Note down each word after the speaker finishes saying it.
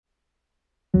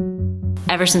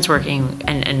Ever since working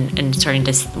and starting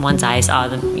to, once I saw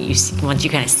once you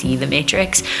kind of see the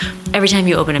matrix, every time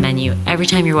you open a menu, every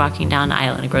time you're walking down an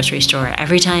aisle in a grocery store,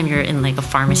 every time you're in like a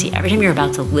pharmacy, every time you're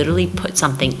about to literally put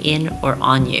something in or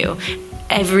on you,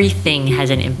 everything has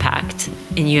an impact,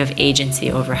 and you have agency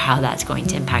over how that's going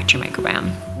to impact your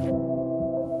microbiome.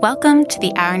 Welcome to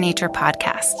the Our Nature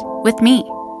podcast with me,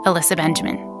 Alyssa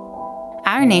Benjamin.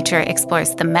 Our Nature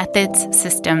explores the methods,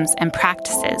 systems, and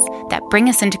practices that bring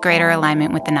us into greater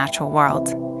alignment with the natural world.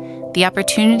 The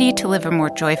opportunity to live a more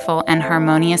joyful and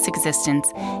harmonious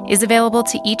existence is available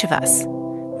to each of us,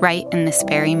 right in this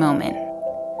very moment.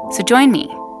 So join me,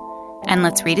 and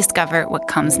let's rediscover what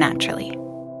comes naturally.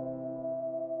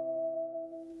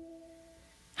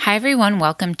 Hi everyone,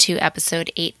 welcome to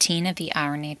episode 18 of the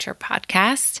Our Nature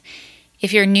podcast.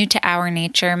 If you're new to Our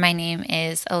Nature, my name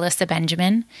is Alyssa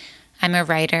Benjamin. I'm a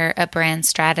writer, a brand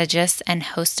strategist, and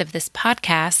host of this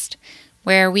podcast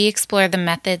where we explore the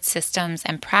methods, systems,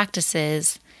 and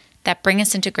practices that bring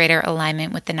us into greater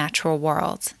alignment with the natural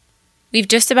world. We've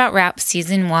just about wrapped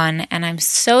season 1, and I'm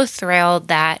so thrilled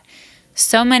that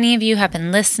so many of you have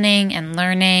been listening and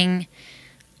learning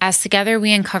as together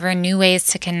we uncover new ways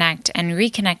to connect and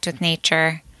reconnect with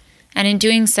nature, and in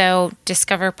doing so,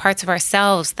 discover parts of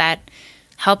ourselves that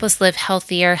help us live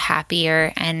healthier,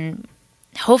 happier, and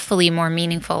hopefully more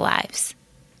meaningful lives.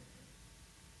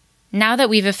 Now that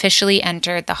we've officially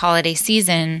entered the holiday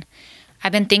season,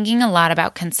 I've been thinking a lot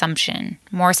about consumption,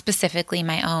 more specifically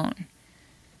my own.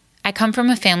 I come from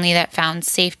a family that found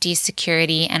safety,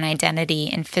 security, and identity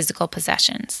in physical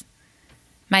possessions.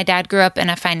 My dad grew up in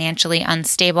a financially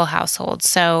unstable household,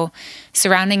 so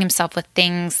surrounding himself with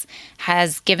things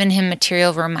has given him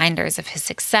material reminders of his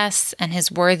success and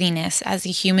his worthiness as a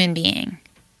human being.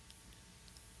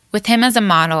 With him as a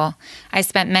model, I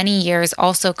spent many years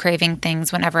also craving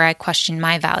things whenever I questioned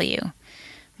my value,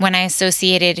 when I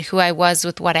associated who I was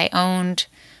with what I owned,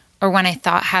 or when I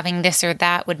thought having this or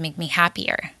that would make me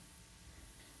happier.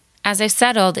 As I've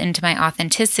settled into my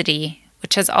authenticity,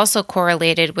 which has also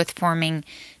correlated with forming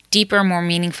deeper, more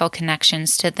meaningful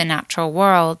connections to the natural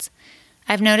world,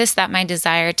 I've noticed that my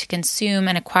desire to consume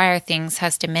and acquire things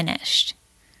has diminished.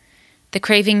 The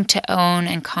craving to own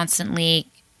and constantly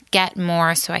get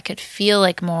more so I could feel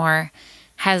like more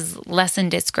has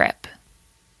lessened its grip.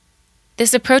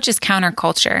 This approach is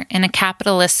counterculture in a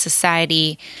capitalist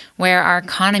society where our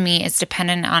economy is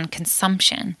dependent on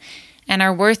consumption and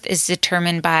our worth is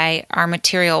determined by our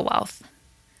material wealth.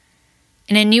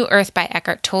 In A New Earth by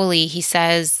Eckhart Tolle, he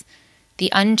says, "The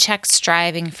unchecked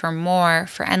striving for more,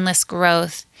 for endless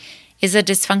growth, is a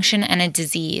dysfunction and a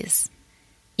disease.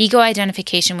 Ego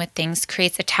identification with things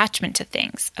creates attachment to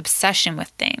things, obsession with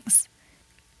things,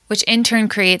 which in turn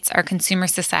creates our consumer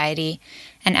society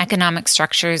and economic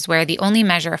structures where the only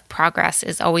measure of progress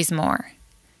is always more.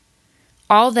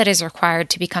 All that is required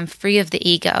to become free of the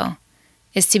ego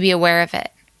is to be aware of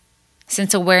it,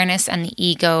 since awareness and the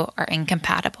ego are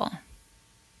incompatible."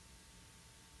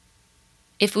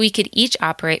 If we could each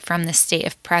operate from this state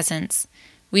of presence,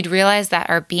 we'd realize that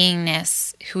our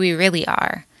beingness, who we really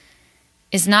are,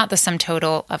 is not the sum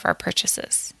total of our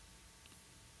purchases.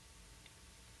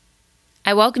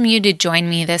 I welcome you to join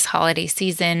me this holiday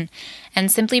season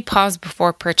and simply pause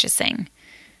before purchasing.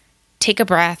 Take a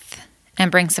breath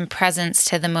and bring some presence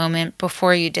to the moment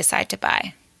before you decide to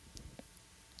buy.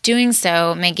 Doing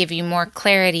so may give you more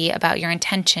clarity about your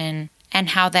intention and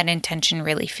how that intention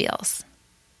really feels.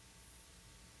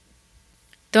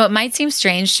 Though it might seem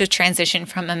strange to transition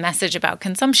from a message about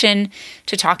consumption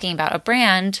to talking about a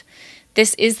brand,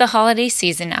 this is the holiday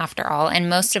season after all, and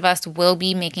most of us will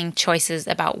be making choices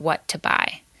about what to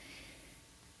buy.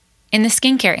 In the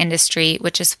skincare industry,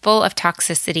 which is full of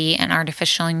toxicity and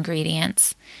artificial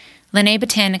ingredients, Lene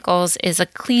Botanicals is a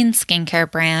clean skincare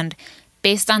brand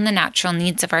based on the natural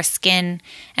needs of our skin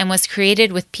and was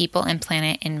created with people and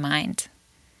planet in mind.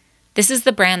 This is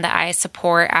the brand that I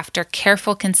support after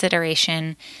careful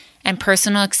consideration and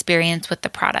personal experience with the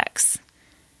products.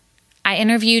 I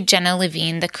interviewed Jenna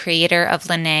Levine, the creator of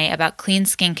Lene, about clean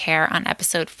skincare on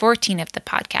episode 14 of the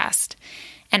podcast.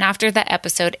 And after that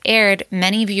episode aired,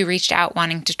 many of you reached out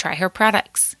wanting to try her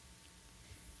products.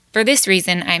 For this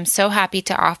reason, I'm so happy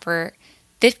to offer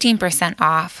 15%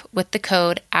 off with the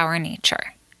code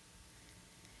OurNature.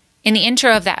 In the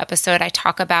intro of that episode, I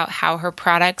talk about how her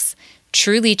products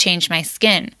truly changed my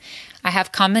skin. I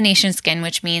have combination skin,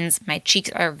 which means my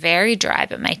cheeks are very dry,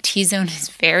 but my T-zone is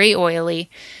very oily.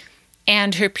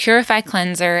 And her Purify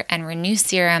Cleanser and Renew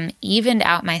Serum evened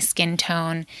out my skin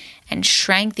tone and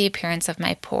shrank the appearance of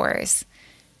my pores.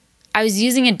 I was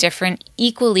using a different,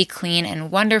 equally clean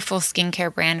and wonderful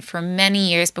skincare brand for many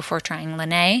years before trying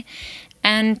Lene,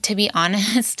 And to be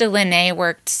honest, Linnae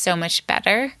worked so much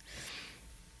better.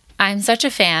 I'm such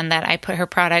a fan that I put her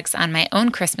products on my own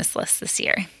Christmas list this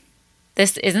year.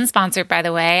 This isn't sponsored, by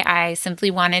the way. I simply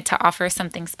wanted to offer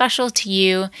something special to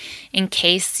you in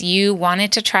case you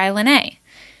wanted to try Linnae.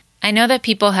 I know that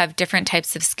people have different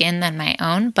types of skin than my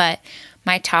own, but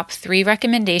my top 3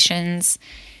 recommendations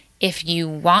if you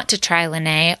want to try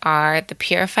Linnae are the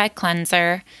Purify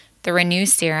Cleanser, the Renew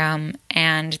Serum,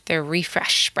 and the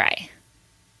Refresh Spray.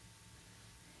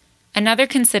 Another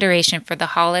consideration for the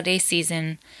holiday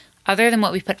season, other than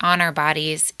what we put on our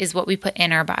bodies, is what we put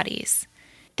in our bodies.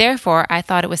 Therefore, I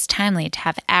thought it was timely to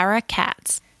have Ara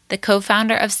Katz, the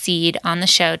co-founder of Seed, on the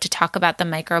show to talk about the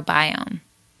microbiome.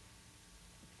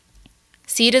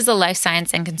 Seed is a life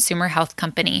science and consumer health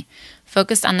company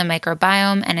focused on the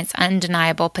microbiome and its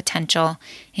undeniable potential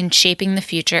in shaping the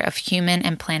future of human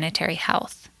and planetary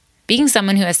health. Being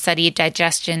someone who has studied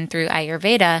digestion through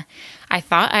Ayurveda, I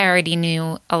thought I already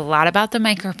knew a lot about the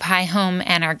microbiome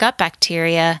and our gut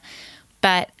bacteria,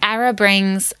 but Ara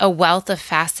brings a wealth of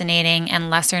fascinating and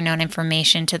lesser-known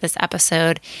information to this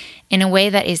episode in a way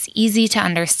that is easy to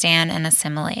understand and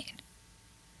assimilate.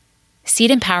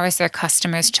 Seed empowers their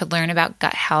customers to learn about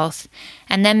gut health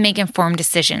and then make informed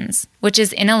decisions, which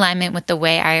is in alignment with the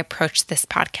way I approach this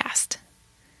podcast.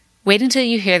 Wait until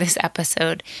you hear this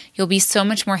episode. You'll be so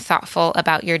much more thoughtful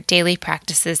about your daily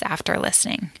practices after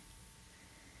listening.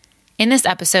 In this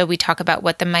episode, we talk about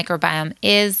what the microbiome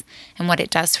is and what it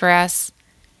does for us,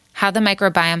 how the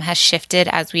microbiome has shifted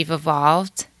as we've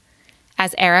evolved,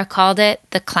 as Ara called it,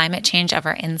 the climate change of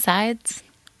our insides,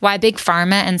 why big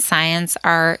pharma and science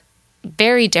are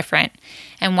very different,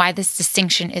 and why this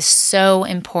distinction is so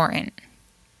important.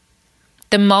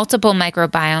 The multiple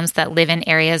microbiomes that live in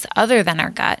areas other than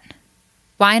our gut.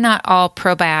 Why not all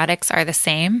probiotics are the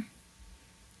same.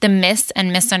 The myths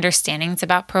and misunderstandings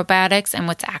about probiotics and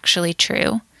what's actually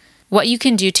true. What you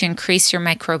can do to increase your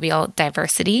microbial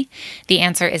diversity. The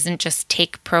answer isn't just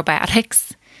take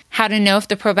probiotics. How to know if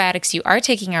the probiotics you are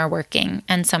taking are working,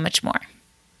 and so much more.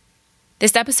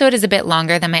 This episode is a bit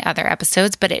longer than my other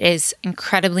episodes, but it is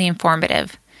incredibly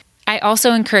informative. I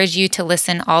also encourage you to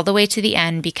listen all the way to the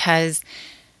end because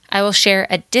I will share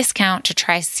a discount to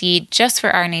try Seed just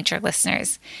for Our Nature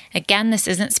listeners. Again, this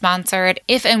isn't sponsored.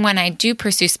 If and when I do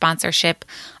pursue sponsorship,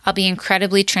 I'll be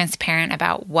incredibly transparent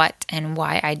about what and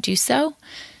why I do so.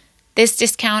 This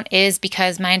discount is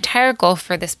because my entire goal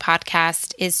for this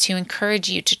podcast is to encourage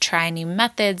you to try new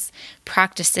methods,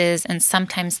 practices, and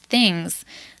sometimes things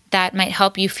that might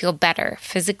help you feel better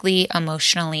physically,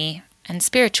 emotionally, and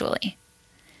spiritually.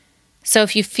 So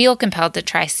if you feel compelled to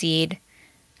try Seed,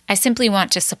 I simply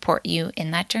want to support you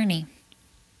in that journey.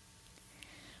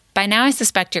 By now, I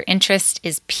suspect your interest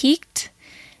is piqued,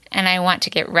 and I want to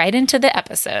get right into the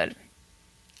episode.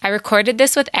 I recorded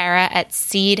this with Ara at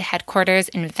Seed headquarters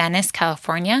in Venice,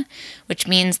 California, which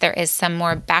means there is some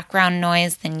more background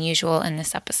noise than usual in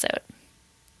this episode.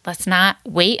 Let's not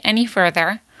wait any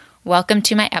further. Welcome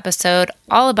to my episode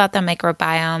all about the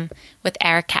microbiome with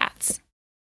Ara Katz.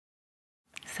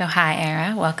 So hi,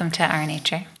 Ara. Welcome to Our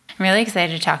Nature. I'm really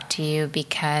excited to talk to you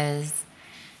because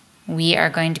we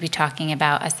are going to be talking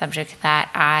about a subject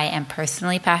that I am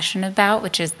personally passionate about,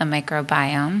 which is the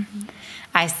microbiome.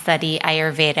 I study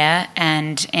Ayurveda,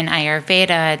 and in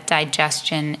Ayurveda,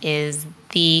 digestion is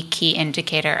the key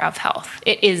indicator of health.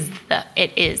 It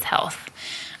is health.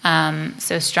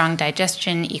 So strong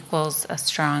digestion equals a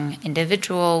strong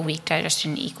individual. Weak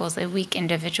digestion equals a weak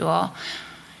individual.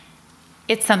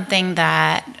 It's something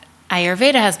that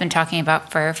Ayurveda has been talking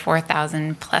about for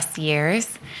 4,000 plus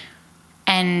years.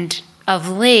 And of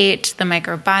late, the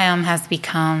microbiome has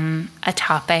become a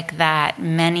topic that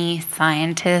many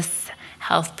scientists,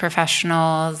 health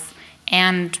professionals,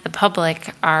 and the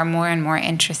public are more and more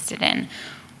interested in.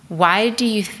 Why do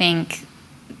you think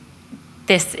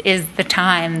this is the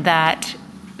time that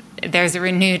there's a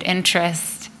renewed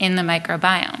interest in the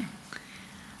microbiome?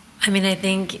 I mean, I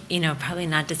think, probably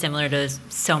not dissimilar to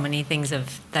so many things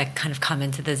that kind of come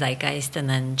into the zeitgeist and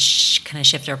then kind of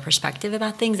shift our perspective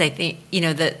about things. I think, the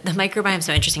microbiome is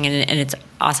so interesting, and it's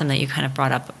awesome that you kind of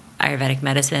brought up Ayurvedic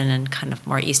medicine and kind of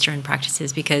more Eastern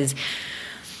practices, because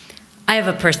I have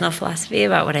a personal philosophy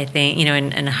about what I think,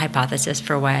 and a hypothesis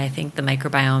for why I think the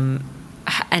microbiome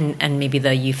and maybe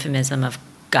the euphemism of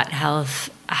gut health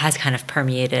has kind of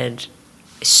permeated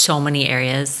so many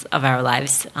areas of our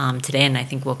lives today, and I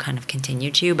think we'll kind of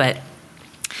continue to. But,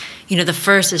 the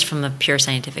first is from a pure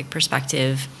scientific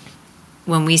perspective.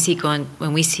 When we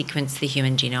sequence the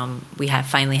human genome, we have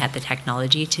finally had the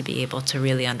technology to be able to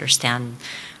really understand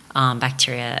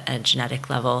bacteria at a genetic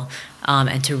level,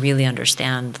 and to really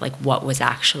understand like what was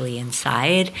actually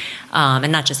inside,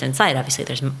 and not just inside. Obviously,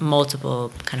 there's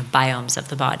multiple kind of biomes of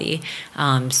the body.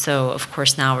 So of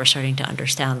course now we're starting to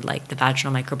understand like the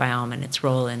vaginal microbiome and its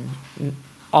role in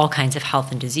all kinds of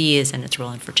health and disease, and its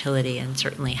role in fertility, and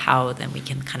certainly how then we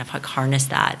can kind of like harness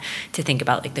that to think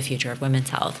about like the future of women's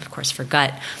health. Of course, for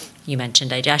gut, you mentioned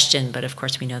digestion, but of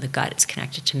course we know the gut is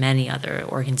connected to many other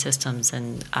organ systems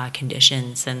and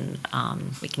conditions, and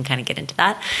we can kind of get into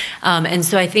that. And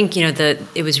so I think,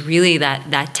 it was really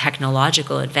that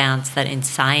technological advance that in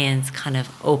science kind of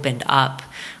opened up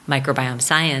microbiome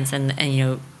science, and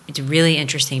it's really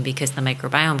interesting because the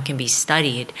microbiome can be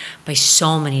studied by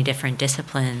so many different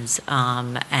disciplines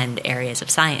and areas of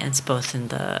science, both in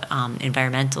the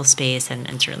environmental space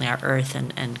and certainly our earth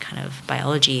and kind of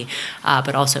biology,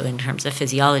 but also in terms of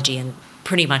physiology, and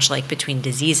pretty much like between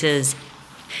diseases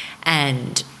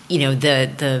and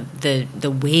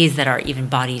the ways that our even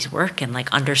bodies work, and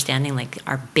like understanding like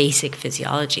our basic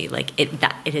physiology, like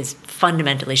it is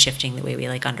fundamentally shifting the way we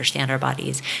like understand our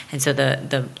bodies. And so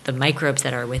the microbes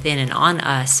that are within and on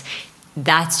us,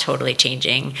 that's totally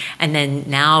changing. And then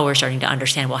now we're starting to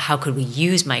understand, well, how could we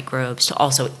use microbes to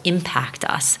also impact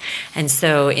us? And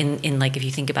so in like, if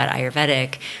you think about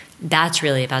Ayurvedic, that's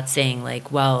really about saying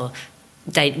like, well,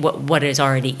 what is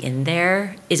already in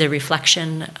there is a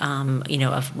reflection,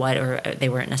 of what, or they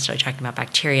weren't necessarily talking about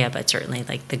bacteria, but certainly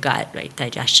like the gut, right,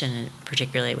 digestion, and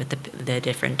particularly with the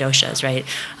different doshas, right?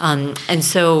 And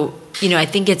so, I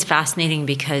think it's fascinating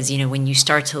because, when you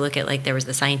start to look at like there was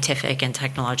the scientific and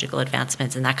technological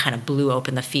advancements, and that kind of blew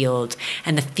open the field,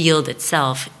 and the field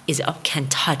itself can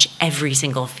touch every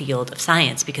single field of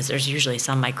science, because there's usually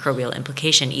some microbial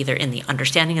implication either in the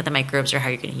understanding of the microbes or how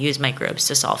you're going to use microbes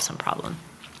to solve some problem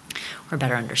or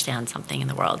better understand something in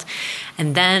the world.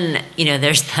 And then,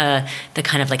 there's the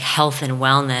kind of like health and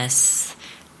wellness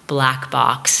black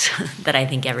box that I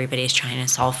think everybody's trying to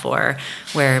solve for,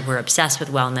 where we're obsessed with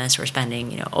wellness. We're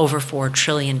spending, over $4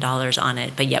 trillion on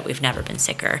it, but yet we've never been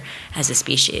sicker as a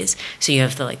species. So you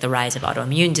have the rise of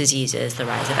autoimmune diseases, the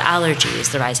rise of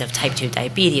allergies, the rise of type 2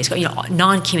 diabetes,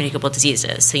 non-communicable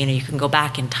diseases. So, you can go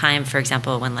back in time, for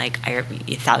example, when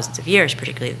thousands of years,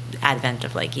 particularly the advent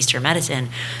of Eastern medicine,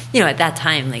 at that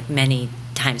time, many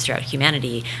times throughout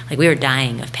humanity, we were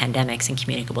dying of pandemics and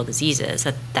communicable diseases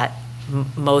that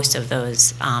most of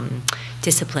those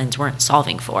disciplines weren't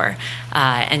solving for,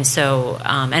 and so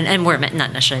and weren't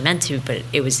not necessarily meant to, but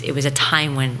it was a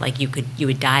time when you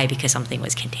would die because something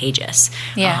was contagious,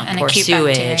 and or acute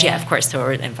sewage, bacteria. of course,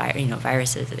 or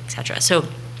viruses, etc. So.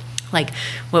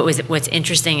 What's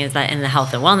interesting is that in the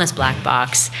health and wellness black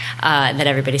box that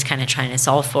everybody's kind of trying to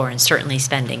solve for, and certainly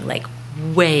spending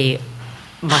way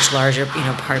much larger,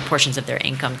 portions of their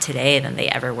income today than they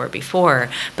ever were before,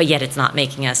 but yet it's not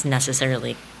making us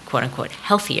necessarily quote unquote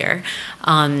healthier.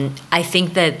 I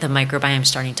think that the microbiome is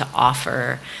starting to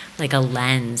offer a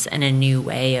lens and a new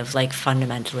way of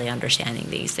fundamentally understanding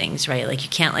these things, right? You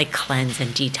can't cleanse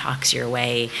and detox your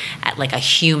way at a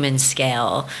human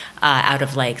scale out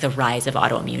of the rise of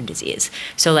autoimmune disease.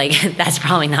 So that's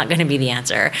probably not going to be the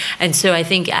answer. And so I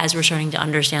think as we're starting to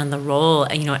understand the role,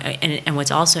 and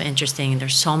what's also interesting,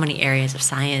 there's so many areas of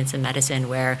science and medicine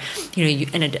where,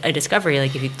 in a discovery,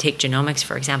 if you take genomics,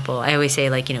 for example, I always say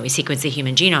we sequence the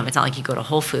human genome. It's not like you go to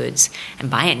Whole Foods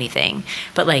and buy anything,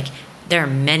 but there are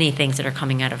many things that are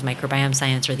coming out of microbiome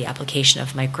science, or the application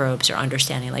of microbes, or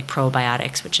understanding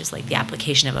probiotics, which is the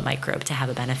application of a microbe to have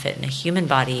a benefit in a human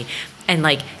body. And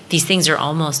these things are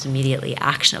almost immediately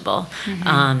actionable.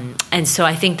 Mm-hmm. And so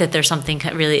I think that there's something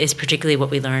that really is particularly what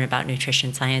we learn about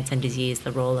nutrition science and disease,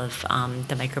 the role of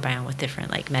the microbiome with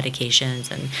different medications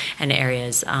and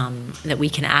areas that we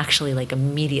can actually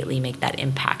immediately make that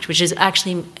impact, which is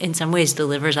actually in some ways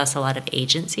delivers us a lot of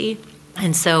agency.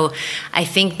 And so I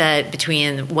think that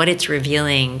between what it's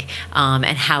revealing and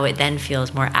how it then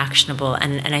feels more actionable,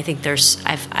 and I think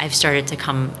I've started to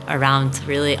come around to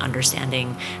really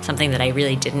understanding something that I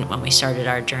really didn't when we started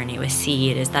our journey with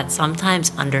Seed, is that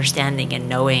sometimes understanding and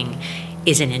knowing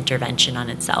is an intervention on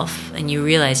itself. And you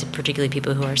realize, particularly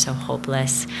people who are so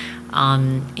hopeless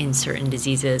in certain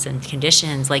diseases and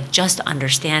conditions, just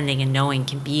understanding and knowing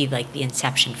can be the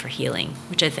inception for healing,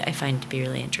 which I find to be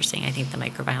really interesting. I think the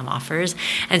microbiome offers.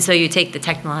 And so you take the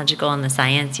technological and the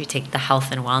science, you take the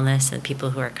health and wellness, and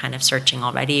people who are kind of searching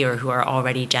already, or who are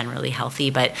already generally healthy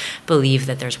but believe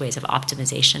that there's ways of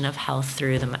optimization of health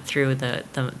through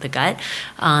the gut.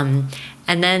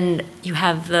 And then you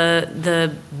have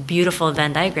the beautiful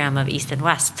Venn diagram of East and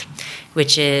West.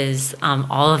 which is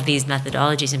all of these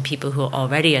methodologies, and people who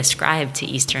already ascribe to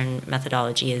Eastern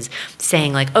methodology is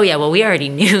saying like, oh yeah, well, we already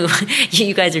knew.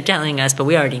 You guys are telling us, but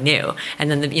we already knew. And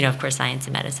then, of course, science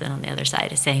and medicine on the other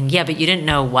side is saying, yeah, but you didn't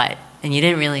know what, and you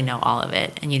didn't really know all of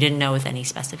it, and you didn't know with any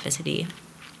specificity.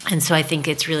 And so I think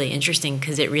it's really interesting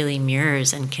because it really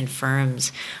mirrors and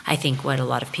confirms, I think, what a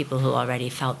lot of people who already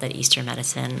felt that Eastern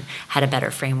medicine had a better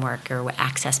framework or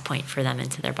access point for them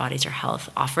into their bodies or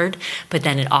health offered. But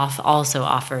then it also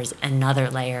offers another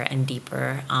layer and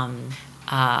deeper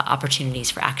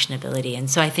opportunities for actionability. And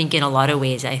so I think in a lot of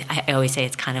ways, I always say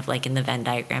it's kind of like in the Venn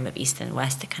diagram of East and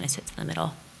West, it kind of sits in the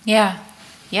middle. Yeah,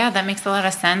 that makes a lot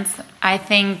of sense.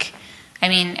 I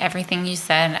mean, everything you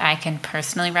said, I can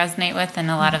personally resonate with,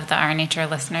 and a lot of the Our Nature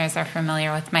listeners are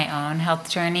familiar with my own health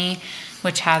journey,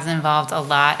 which has involved a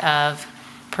lot of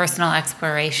personal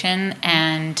exploration,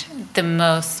 and the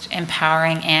most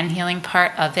empowering and healing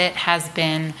part of it has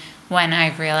been when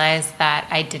I realized that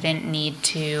I didn't need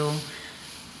to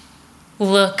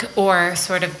look or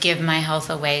sort of give my health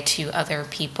away to other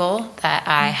people, that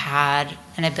I had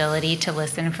an ability to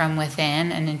listen from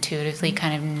within and intuitively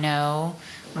kind of know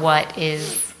what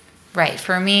is right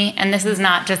for me. And this is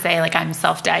not to say like I'm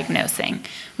self-diagnosing,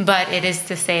 but it is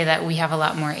to say that we have a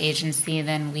lot more agency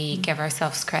than we give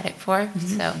ourselves credit for.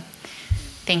 So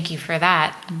thank you for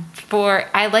that.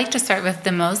 I like to start with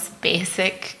the most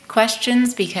basic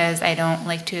questions because I don't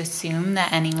like to assume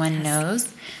that anyone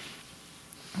knows.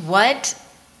 What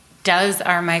does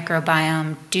our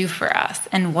microbiome do for us,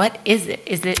 and what is it?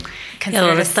 Is it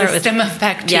considered a system of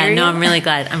bacteria? Yeah, no, I'm really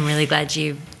glad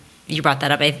you brought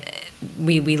that up.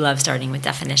 We love starting with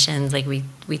definitions. Like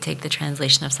we take the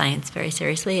translation of science very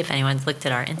seriously. If anyone's looked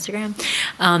at our Instagram,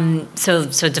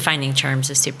 so defining terms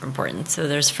is super important. So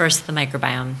there's first the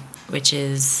microbiome, which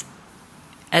is,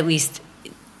 at least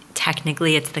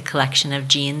technically, it's the collection of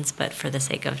genes. But for the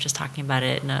sake of just talking about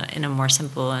it in a more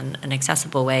simple and an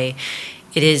accessible way,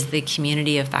 it is the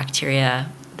community of bacteria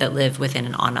that live within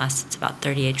and on us. It's about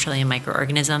 38 trillion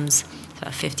microorganisms.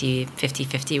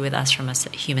 50-50 with us from a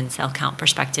human cell count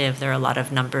perspective. There are a lot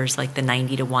of numbers like the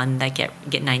 90 to 1 that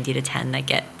get 90 to 10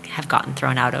 that have gotten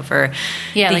thrown out over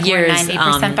the like years.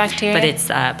 90% bacteria.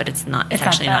 But it's not. It's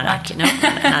actually not accurate. No,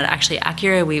 not actually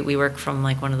accurate. We work from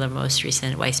like one of the most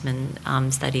recent Weissman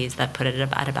studies that put it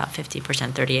at about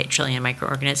 50%, 38 trillion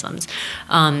microorganisms.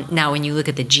 Now, when you look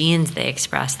at the genes they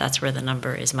express, that's where the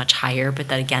number is much higher. But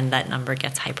that number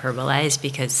gets hyperbolized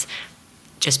because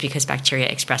just because bacteria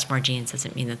express more genes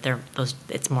doesn't mean that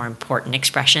it's more important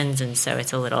expressions, and so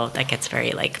it's a little that gets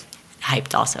very like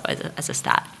hyped also as a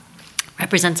stat.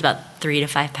 Represents about 3 to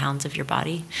 5 pounds of your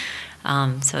body.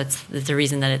 So it's the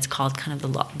reason that it's called kind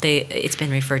of it's been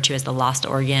referred to as the lost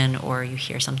organ, or you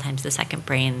hear sometimes the second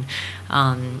brain,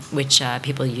 which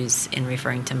people use in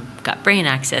referring to gut-brain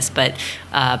axis, but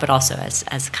also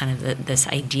as kind of this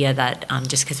idea that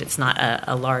just because it's not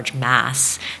a large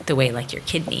mass, the way like your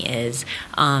kidney is,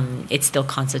 it still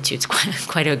constitutes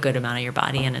quite a good amount of your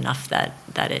body, and enough that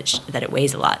it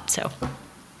weighs a lot. So.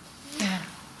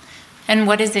 And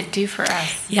what does it do for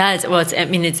us? Yeah,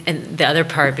 and the other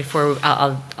part before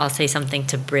I'll say something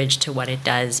to bridge to what it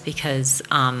does, because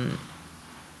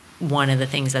one of the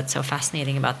things that's so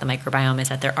fascinating about the microbiome is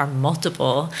that there are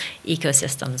multiple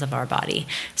ecosystems of our body.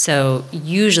 So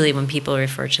usually when people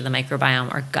refer to the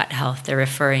microbiome or gut health, they're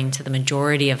referring to the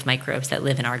majority of microbes that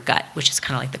live in our gut, which is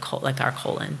kind of like our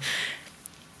colon.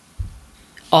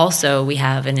 Also, we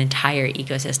have an entire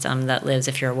ecosystem that lives,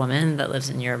 if you're a woman, that lives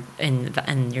in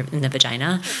the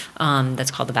vagina.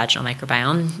 That's called the vaginal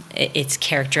microbiome. It's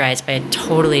characterized by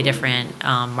totally different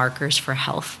markers for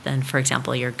health than, for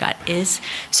example, your gut is.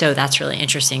 So that's really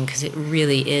interesting because it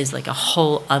really is like a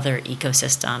whole other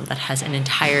ecosystem that has an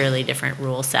entirely different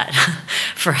rule set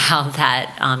for how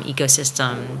that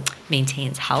ecosystem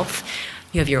maintains health.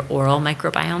 You have your oral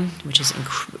microbiome, which is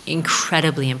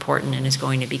incredibly important and is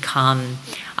going to become,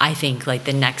 I think, like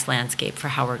the next landscape for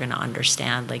how we're going to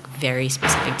understand like very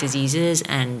specific diseases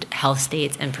and health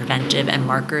states and preventive and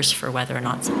markers for whether or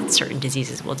not certain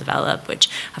diseases will develop, which,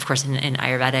 of course, in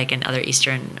Ayurvedic and other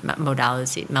Eastern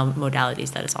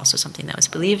modalities, that is also something that was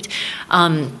believed.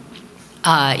 But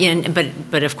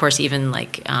of course, even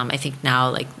like I think now,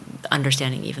 like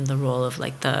understanding even the role of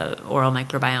like the oral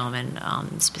microbiome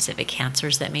and specific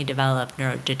cancers that may develop,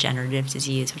 neurodegenerative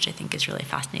disease, which I think is really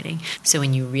fascinating. So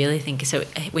when you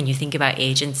think about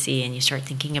agency and you start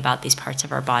thinking about these parts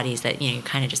of our bodies that, you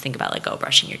kind of just think about like,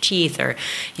 brushing your teeth, or,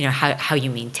 how you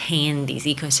maintain these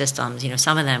ecosystems,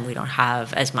 some of them we don't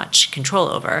have as much control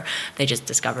over. They just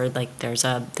discovered like there's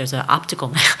a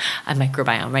optical a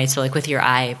microbiome, right? So like with your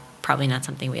eye, probably not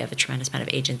something we have a tremendous amount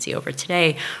of agency over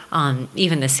today.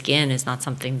 Even the skin is not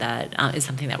something that is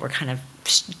something that we're kind of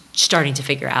starting to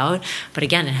figure out. But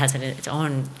again, it has its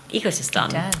own ecosystem.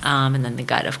 It does. And then the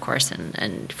gut, of course,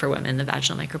 and for women, the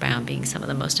vaginal microbiome being some of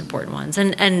the most important ones.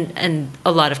 And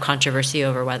a lot of controversy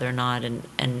over whether or not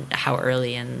and how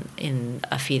early in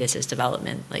a fetus's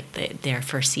development, like they're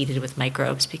first seeded with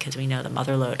microbes, because we know the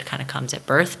mother load kind of comes at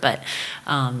birth. But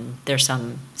there's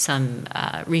some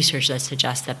research that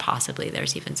suggests that possibly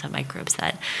there's even some microbes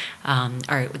that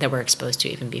that we're exposed to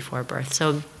even before birth.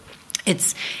 So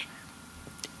it's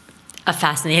a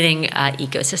fascinating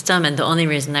ecosystem, and the only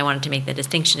reason I wanted to make the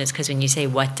distinction is because when you say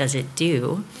what does it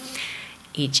do,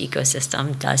 each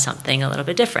ecosystem does something a little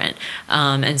bit different.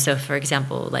 And so, for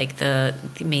example, like the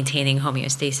maintaining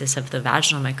homeostasis of the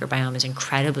vaginal microbiome is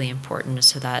incredibly important,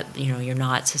 so that you're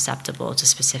not susceptible to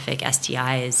specific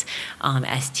STIs,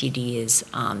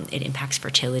 STDs. It impacts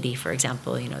fertility, for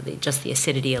example. Just the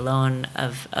acidity alone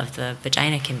of the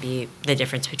vagina can be the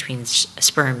difference between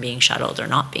sperm being shuttled or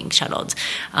not being shuttled.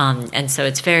 And so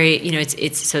it's very,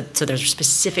 so there's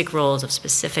specific roles of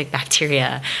specific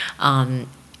bacteria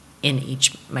in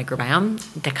each microbiome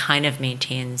that kind of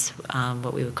maintains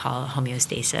what we would call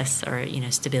homeostasis,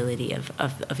 or stability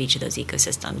of each of those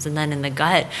ecosystems. And then in the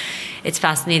gut, it's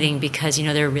fascinating because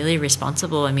they're really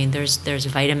responsible. I mean, there's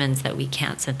vitamins that we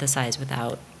can't synthesize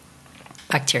without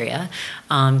bacteria.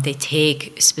 They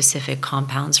take specific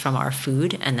compounds from our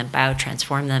food and then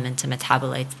biotransform them into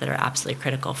metabolites that are absolutely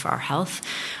critical for our health.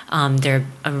 They're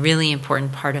a really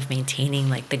important part of maintaining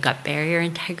like the gut barrier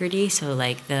integrity. So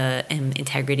like the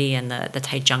integrity and the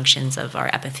tight junctions of our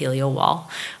epithelial wall,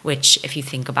 which if you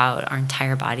think about our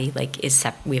entire body, like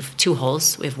we have two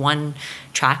holes. We have one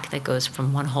track that goes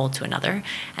from one hole to another,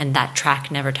 and that track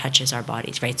never touches our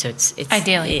bodies, right? So it's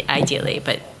ideally,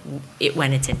 but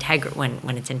when it's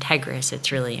integrous,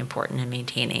 it's really important in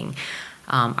maintaining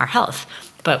our health.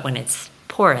 But when it's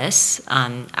porous,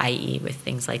 i.e. with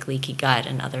things like leaky gut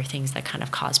and other things that kind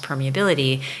of cause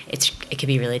permeability, it can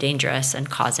be really dangerous and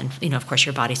cause, of course,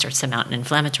 your body starts to mount an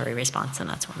inflammatory response, and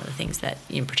that's one of the things that,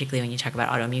 particularly when you talk about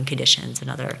autoimmune conditions and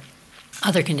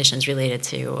other conditions related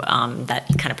to that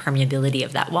kind of permeability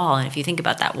of that wall. And if you think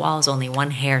about that wall is only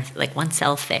one hair, like one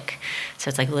cell thick, so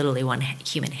it's like literally one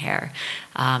human hair.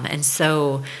 And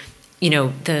so,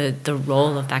 the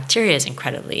role of bacteria is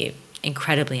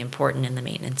incredibly important in the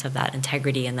maintenance of that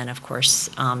integrity. And then, of course,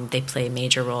 they play a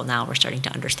major role now. We're starting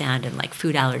to understand in like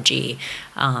food allergy,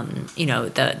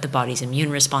 the body's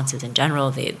immune responses in general.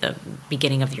 The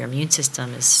beginning of your immune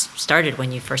system is started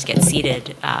when you first get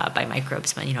seeded by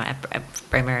microbes, but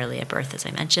primarily at birth, as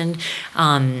I mentioned.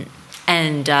 And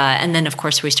then, of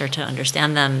course, we start to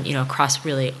understand them, across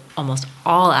really almost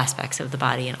all aspects of the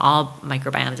body and all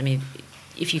microbiomes. I mean,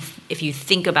 if you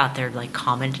think about their like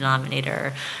common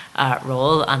denominator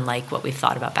role, unlike what we've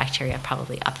thought about bacteria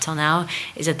probably up till now,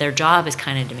 is that their job is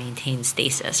kind of to maintain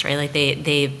stasis, right? Like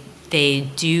they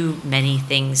do many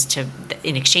things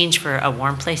in exchange for a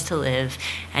warm place to live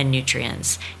and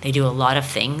nutrients. They do a lot of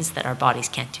things that our bodies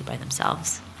can't do by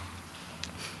themselves.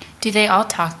 Do they all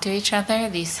talk to each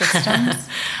other, these systems?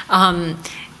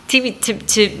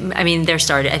 They're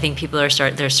started. I think people are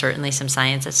there's certainly some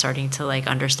science that's starting to like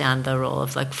understand the role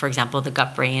of, like, for example, the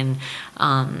gut brain.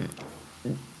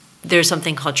 There's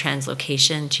something called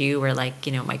translocation too, where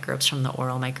microbes from the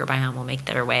oral microbiome will make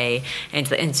their way,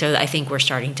 and so I think we're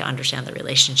starting to understand the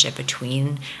relationship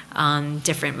between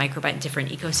different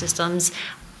ecosystems.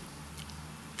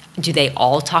 Do they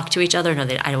all talk to each other? No,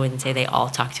 I wouldn't say they all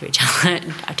talk to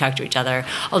each other.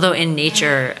 Although in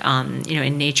nature,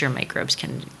 microbes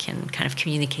can kind of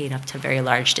communicate up to very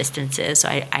large distances. So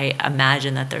I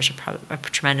imagine that there's a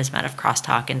tremendous amount of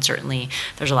crosstalk, and certainly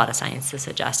there's a lot of science to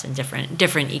suggest in different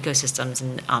ecosystems,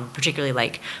 and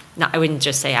particularly I wouldn't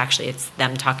just say actually it's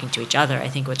them talking to each other. I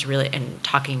think what's really, and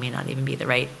talking may not even be the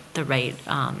right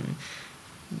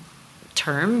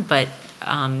term, but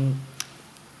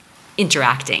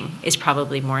interacting is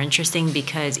probably more interesting,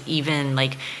 because even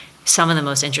some of the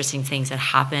most interesting things that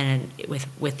happen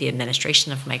with the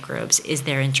administration of microbes is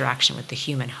their interaction with the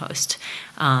human host.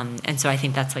 And so I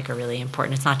think that's a really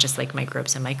important, it's not just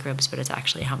microbes and microbes, but it's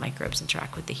actually how microbes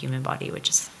interact with the human body, which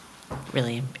is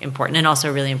really important. And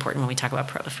also really important when we talk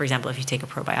about, for example, if you take a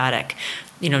probiotic,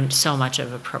 so much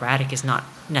of a probiotic is not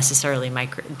necessarily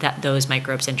those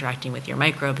microbes interacting with your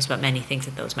microbes, but many things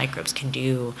that those microbes can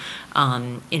do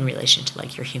in relation to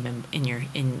your human,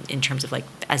 in terms of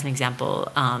as an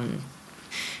example,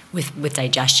 with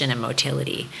digestion and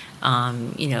motility.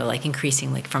 Like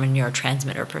increasing, like from a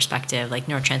neurotransmitter perspective, like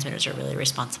neurotransmitters are really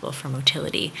responsible for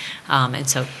motility. And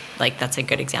so like that's a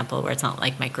good example where it's not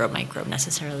like microbe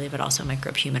necessarily, but also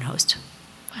microbe human host.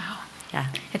 Wow. Yeah.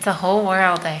 It's a whole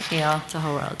world, I feel. It's a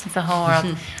whole world. It's a whole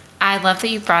world. I love that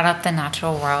you brought up the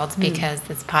natural world, because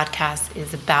this podcast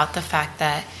is about the fact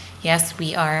that, yes,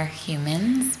 we are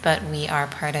humans, but we are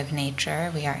part of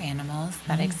nature. We are animals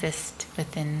that exist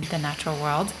within the natural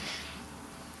world.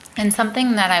 And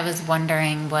something that I was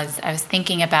wondering was, I was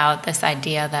thinking about this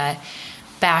idea that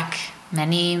back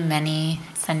many, many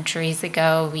centuries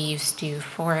ago, we used to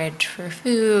forage for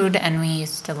food, and we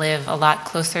used to live a lot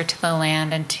closer to the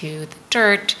land and to the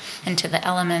dirt and to the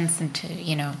elements and to,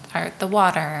 the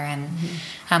water. And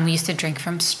we used to drink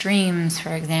from streams, for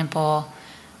example.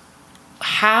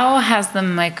 How has the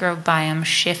microbiome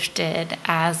shifted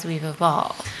as we've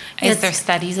evolved? Is there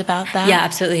studies about that? Yeah,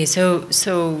 absolutely.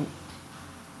 So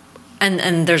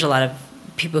and there's a lot of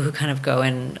people who kind of go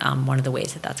in one of the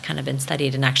ways that that's kind of been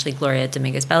studied, and actually Gloria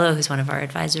Dominguez-Bello, who's one of our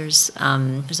advisors,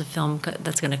 there's a film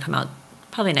that's going to come out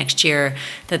probably next year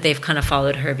that they've kind of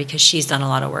followed her, because she's done a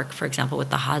lot of work, for example, with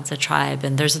the Hadza tribe,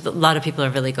 and there's a lot of people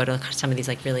who really go to some of these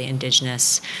like really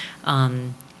indigenous,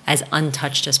 as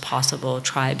untouched as possible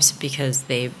tribes, because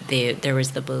there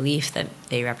was the belief that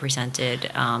they represented,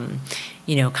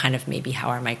 kind of maybe how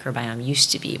our microbiome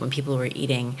used to be when people were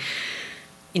eating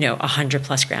 100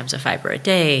 plus grams of fiber a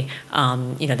day,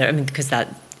 because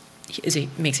that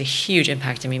makes a huge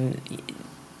impact.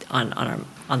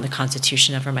 On the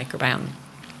constitution of our microbiome.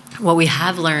 What we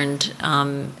have learned,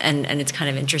 and it's kind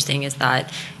of interesting, is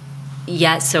that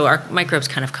so our microbes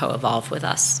kind of co-evolve with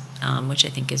us, which I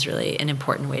think is really an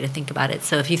important way to think about it.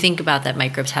 So if you think about that,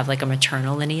 microbes have like a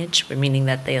maternal lineage, meaning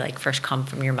that they like first come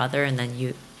from your mother, and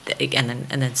then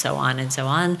and then so on and so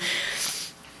on.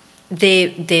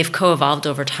 They've co-evolved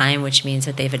over time, which means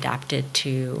that they've adapted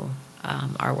to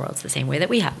our worlds the same way that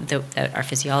we have, that our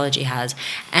physiology has.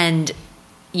 And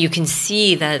you can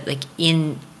see that, like,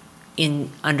 in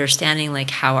understanding like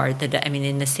how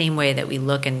in the same way that we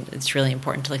look, and it's really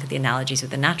important to look at the analogies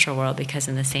with the natural world, because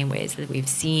in the same ways that we've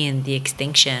seen the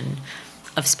extinction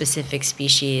of specific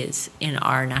species in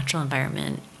our natural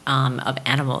environment, of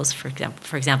animals, for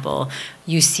example,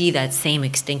 you see that same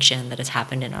extinction that has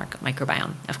happened in our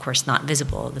microbiome. Of course, not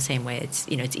visible the same way. It's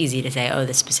it's easy to say, oh,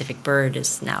 this specific bird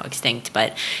is now extinct,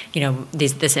 but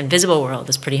this invisible world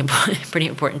is pretty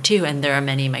important too. And there are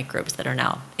many microbes that are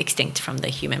now extinct from the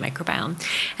human microbiome.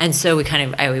 And so we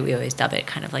always dub it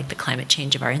kind of like the climate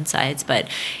change of our insides, but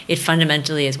it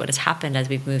fundamentally is what has happened as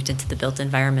we've moved into the built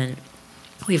environment.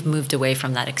 We've moved away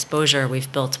from that exposure.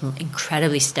 We've built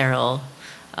incredibly sterile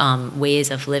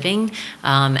ways of living,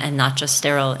 and not just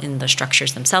sterile in the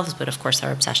structures themselves, but of course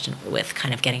our obsession with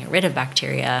kind of getting rid of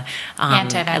bacteria,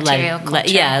 antibacterial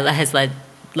culture. Has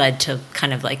led to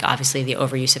kind of like obviously the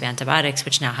overuse of antibiotics,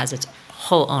 which now has its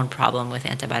whole own problem with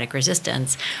antibiotic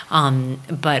resistance.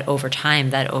 But over time,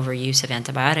 that overuse of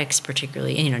antibiotics,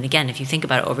 particularly, and again, if you think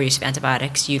about overuse of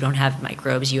antibiotics, you don't have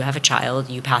microbes, you have a child,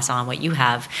 you pass on what you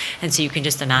have. And so you can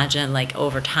just imagine, like,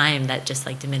 over time, that just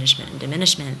like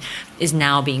diminishment is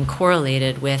now being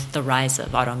correlated with the rise of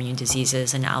autoimmune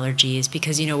diseases and allergies,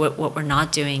 because, what we're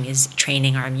not doing is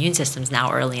training our immune systems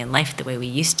now early in life the way we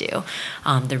used to.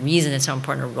 The reason it's so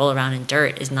important to roll around in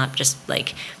dirt is not just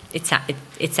like,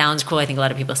 it sounds cool, I think a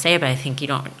lot of people say it, but I think you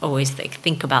don't always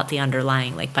think about the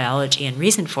underlying like biology and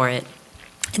reason for it.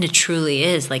 And it truly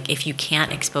is like, if you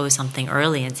can't expose something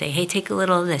early and say, hey, take a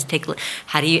little of this,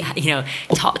 how do you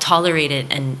tolerate it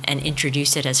and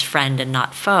introduce it as friend and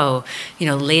not foe,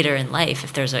 later in life,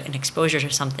 if there's an exposure to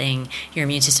something, your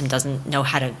immune system doesn't know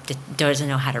how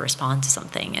to respond to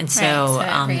something. And so,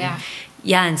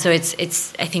 yeah, and so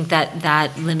it's I think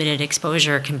that limited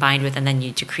exposure combined with, and then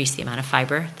you decrease the amount of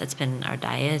fiber that's been in our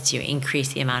diets, you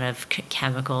increase the amount of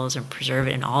chemicals and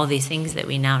preservative and all of these things that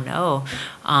we now know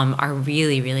are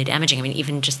really, really damaging.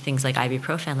 Even just things like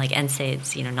ibuprofen, like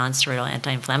NSAIDs, non-steroidal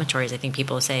anti-inflammatories. I think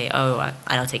people say, oh,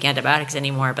 I don't take antibiotics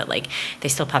anymore, but like they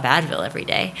still pop Advil every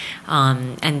day.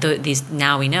 And these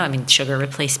now we know, sugar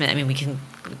replacement, we can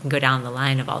go down the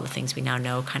line of all the things we now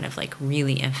know kind of like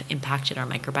really impacted our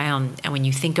microbiome. And when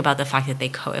you think about the fact that they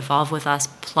co-evolve with us,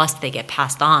 plus they get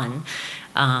passed on,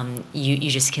 you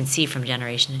just can see from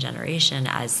generation to generation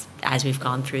as we've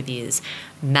gone through these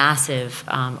massive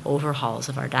overhauls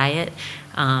of our diet,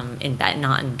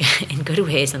 not in good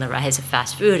ways, and the rise of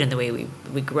fast food and the way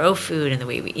we grow food and the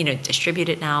way we distribute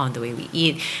it now and the way we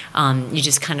eat. You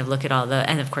just kind of look at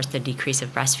and of course the decrease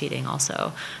of breastfeeding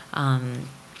also.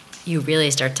 you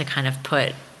really start to kind of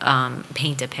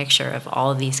paint a picture of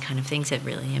all of these kind of things that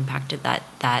really impacted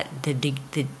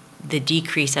the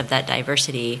decrease of that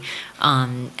diversity,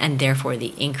 and therefore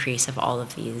the increase of all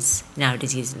of these now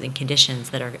diseases and conditions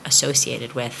that are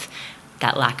associated with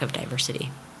that lack of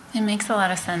diversity. It makes a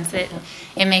lot of sense. It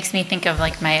makes me think of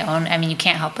like my own, I mean, you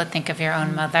can't help but think of your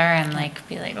own mother and like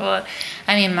be like, well,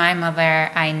 I mean, my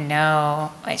mother, I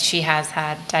know like she has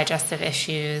had digestive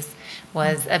issues,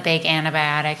 was a big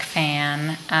antibiotic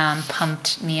fan,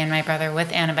 pumped me and my brother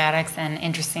with antibiotics, and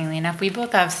interestingly enough, we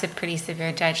both have pretty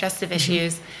severe digestive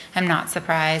issues. I'm not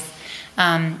surprised.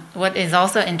 What is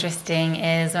also interesting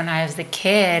is when I was a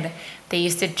kid, they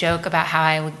used to joke about how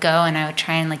I would go and I would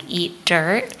try and like eat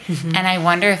dirt. And I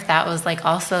wonder if that was like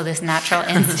also this natural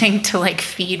instinct to like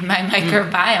feed my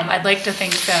microbiome. I'd like to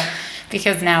think so,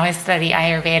 because now I study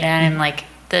Ayurveda and I'm like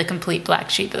the complete black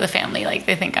sheep of the family. Like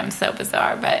they think I'm so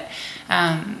bizarre, but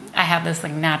I have this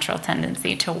like natural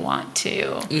tendency to want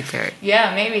to eat dirt.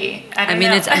 Yeah, maybe. I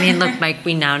mean, look, Mike,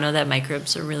 we now know that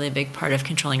microbes are really a big part of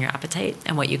controlling your appetite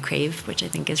and what you crave, which I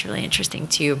think is really interesting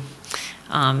too.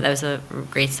 That was a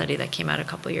great study that came out a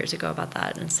couple of years ago about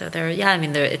that. And so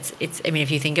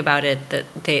if you think about it, that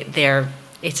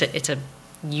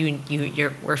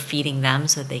we're feeding them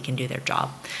so that they can do their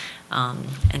job.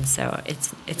 And so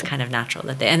it's kind of natural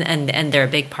that and they're a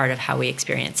big part of how we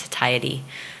experience satiety.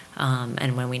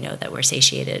 And when we know that we're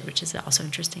satiated, which is also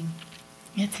interesting.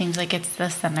 It seems like it's the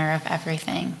center of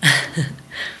everything.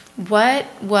 What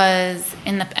was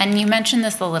and you mentioned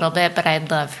this a little bit, but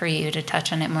I'd love for you to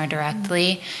touch on it more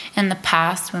directly. In the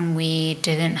past, when we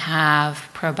didn't have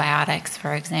probiotics,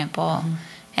 for example,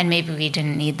 and maybe we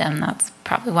didn't need them, that's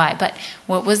probably why, but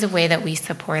what was the way that we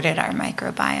supported our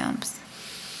microbiomes?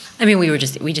 I mean, we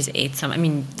just ate some. I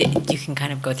mean, you can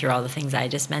kind of go through all the things I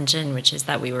just mentioned, which is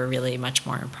that we were really much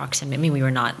more in proximity. I mean, we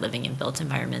were not living in built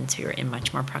environments. We were in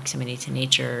much more proximity to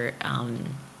nature.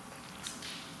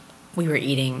 We were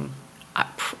eating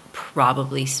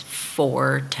probably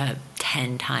 4 to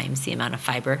 10 times the amount of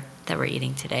fiber that we're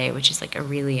eating today, which is like a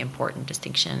really important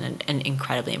distinction and an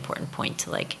incredibly important point to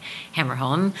like hammer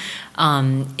home.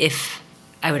 If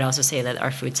I would also say that our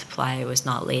food supply was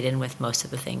not laden with most of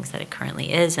the things that it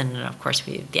currently is. And of course,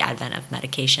 the advent of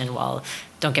medication, while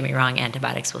don't get me wrong,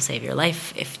 antibiotics will save your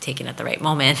life if taken at the right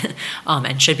moment,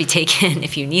 and should be taken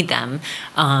if you need them.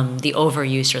 The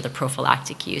overuse or the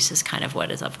prophylactic use is kind of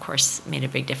what has, of course, made a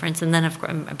big difference. And then, of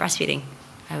course, breastfeeding,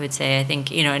 I would say. I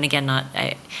think, and again,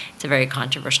 it's a very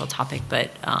controversial topic, but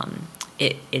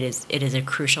it is a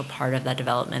crucial part of the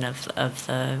development of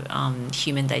the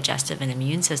human digestive and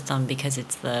immune system, because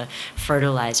it's the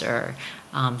fertilizer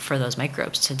for those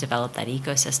microbes to develop that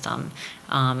ecosystem.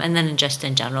 And then just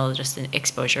in general, just in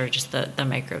exposure, just the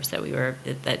microbes that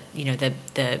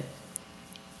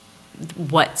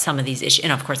what some of these issues,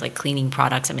 and of course, like cleaning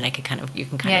products. I mean, you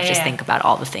can think about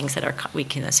all the things that we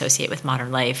can associate with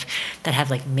modern life that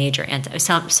have like major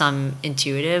some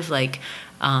intuitive, like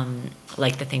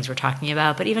the things we're talking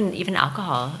about, but even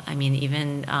alcohol. I mean,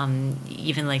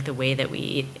 even like the way that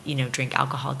we drink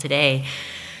alcohol today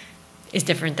is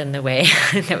different than the way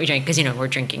that we drink, because we're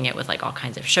drinking it with like all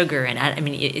kinds of sugar and I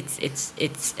mean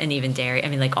it's and even dairy. I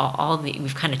mean, like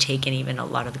we've kind of taken even a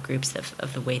lot of the groups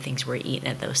of the way things were eaten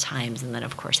at those times, and then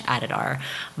of course added our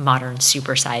modern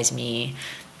supersize me,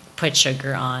 put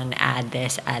sugar on, add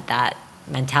this, add that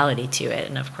mentality to it.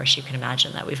 And of course you can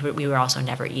imagine that we were also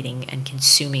never eating and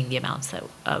consuming the amounts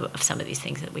of some of these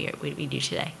things that we do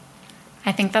today.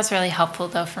 I think that's really helpful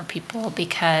though for people,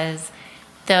 because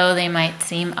though they might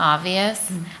seem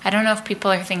obvious, I don't know if people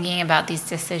are thinking about these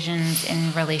decisions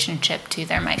in relationship to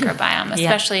their microbiome,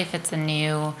 especially if it's a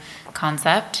new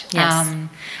concept. Yes.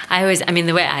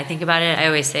 The way I think about it, I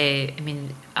always say,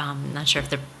 I'm not sure if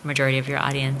the majority of your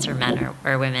audience are men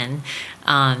or women.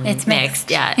 It's mixed.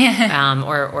 Yeah.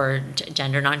 Or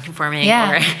gender nonconforming,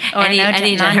 or any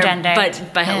gender. Non-gender.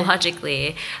 But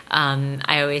biologically,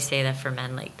 I always say that for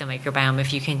men, like the microbiome,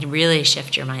 if you can really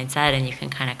shift your mindset and you can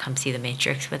kind of come see the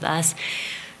matrix with us,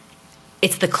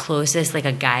 it's the closest like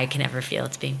a guy can ever feel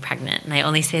to being pregnant. And I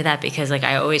only say that because like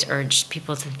I always urge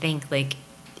people to think like,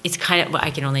 it's kind of,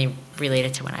 I can only relate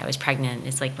it to when I was pregnant.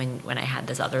 It's like when I had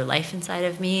this other life inside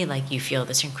of me, like you feel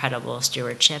this incredible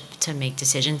stewardship to make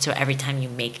decisions. So every time you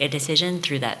make a decision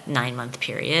through that 9-month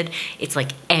period, it's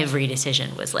like every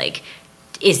decision was like,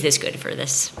 is this good for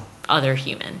this other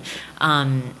human?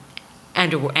 And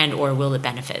or will it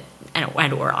benefit and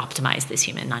or optimize this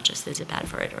human, not just is it bad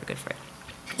for it or good for it.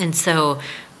 And so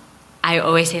I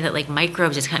always say that like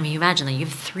microbes, you imagine like you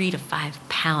have 3 to 5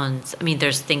 pounds. I mean,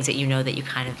 there's things that that you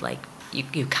kind of like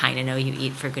you kind of know you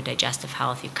eat for good digestive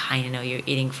health. You kind of know you're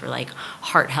eating for like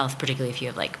heart health, particularly if you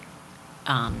have like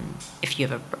if you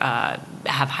have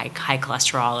high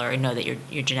cholesterol or know that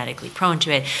you're genetically prone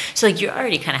to it. So like you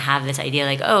already kind of have this idea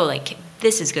like, oh, like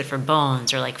this is good for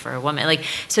bones or like for a woman. Like,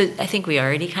 so I think we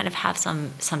already kind of have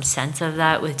some sense of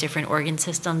that with different organ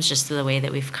systems, just the way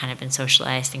that we've kind of been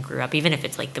socialized and grew up, even if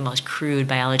it's like the most crude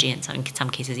biology in some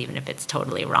cases, even if it's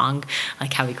totally wrong,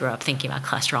 like how we grew up thinking about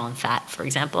cholesterol and fat, for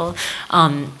example.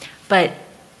 But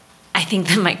I think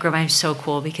the microbiome is so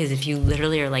cool because if you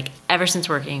literally are like, ever since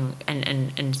working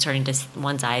and starting to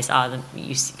one's eyes,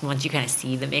 once you kind of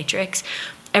see the matrix,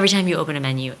 every time you open a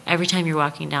menu, every time you're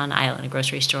walking down an aisle in a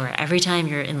grocery store, every time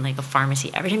you're in like a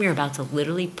pharmacy, every time you're about to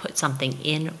literally put something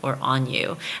in or on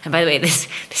you. And by the way, this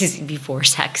is before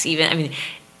sex even. I mean,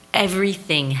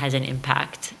 everything has an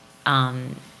impact,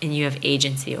 and you have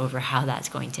agency over how that's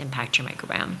going to impact your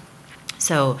microbiome.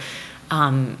 So, I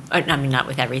mean, not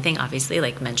with everything, obviously.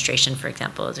 Like menstruation, for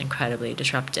example, is incredibly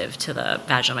disruptive to the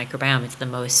vaginal microbiome. It's the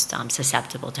most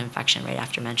susceptible to infection right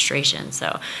after menstruation.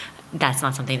 So that's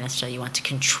not something necessarily you want to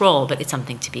control, but it's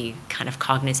something to be kind of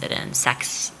cognizant in.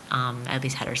 Sex, at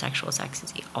least heterosexual sex,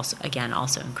 is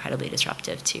also incredibly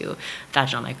disruptive to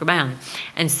vaginal microbiome.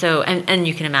 And so, and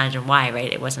you can imagine why,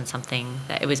 right? It wasn't something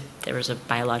that there was a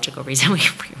biological reason we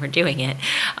were doing it.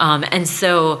 And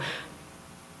so,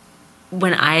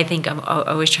 when I think I'm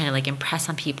always trying to like impress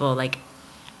on people like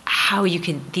how you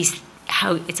can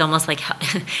how it's almost like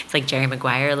it's like Jerry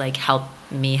Maguire, like help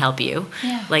me help you,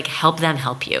 like help them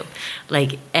help you,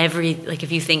 like if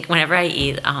you think whenever I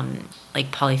eat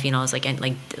like polyphenols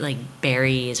like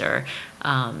berries or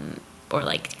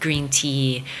like green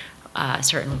tea,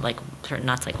 certain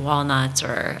nuts like walnuts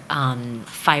or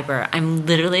fiber, I'm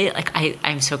literally like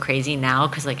I'm so crazy now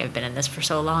because like I've been in this for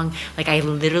so long, like I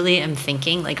literally am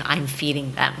thinking like I'm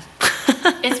feeding them.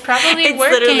 It's probably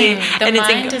working. The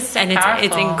mind is so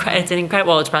powerful. It's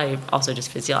incredible. It's probably also just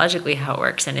physiologically how it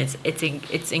works, and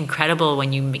it's incredible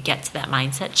when you get to that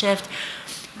mindset shift.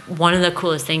 One of the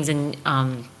coolest things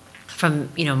from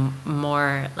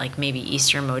more like maybe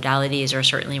Eastern modalities or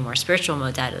certainly more spiritual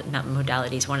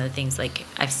modalities, one of the things like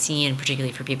I've seen,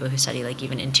 particularly for people who study like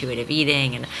even intuitive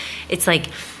eating, and it's like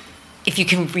if you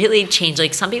can really change,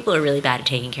 like some people are really bad at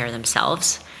taking care of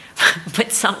themselves,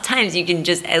 but sometimes you can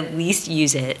just at least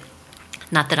use it.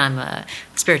 Not that I'm a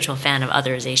spiritual fan of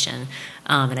otherization,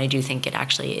 and I do think it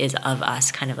actually is of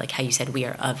us, kind of like how you said we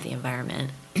are of the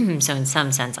environment. So in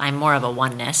some sense, I'm more of a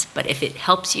oneness, but if it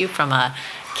helps you from a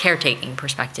caretaking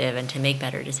perspective and to make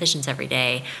better decisions every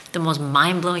day, the most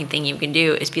mind-blowing thing you can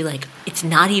do is be like, it's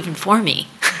not even for me.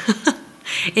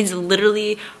 It's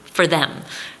literally for them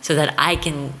so that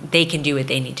they can do what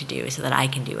they need to do so that I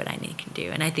can do what I need to do.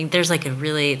 And I think there's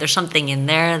there's something in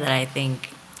there that I think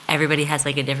everybody has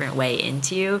like a different way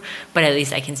into, but at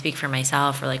least I can speak for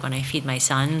myself, or like when I feed my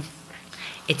son,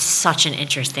 it's such an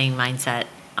interesting mindset.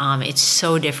 It's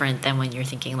so different than when you're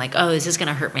thinking like, oh, is this going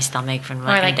to hurt my stomach from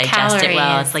not going to digest it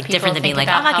well? It's like different than being like,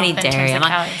 I'm not going to eat dairy.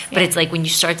 But it's like when you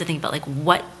start to think about like,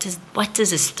 what does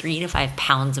this 3 to 5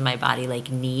 pounds of my body like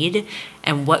need,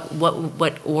 and what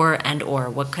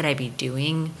could I be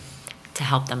doing to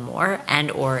help them more, and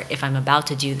or if I'm about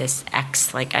to do this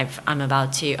X, like I'm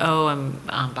about to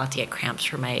get cramps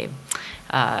for my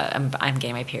I'm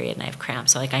getting my period and I have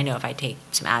cramps, so like I know if I take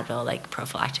some Advil like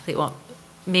prophylactically, it won't.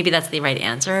 Maybe that's the right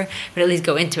answer, but at least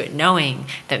go into it knowing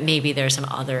that maybe there's some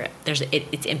other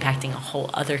it's impacting a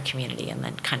whole other community, and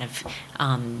then kind of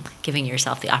giving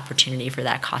yourself the opportunity for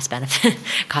that cost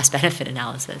benefit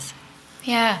analysis.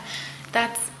 Yeah,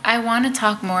 I want to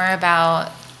talk more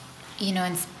about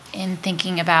in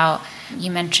thinking about, you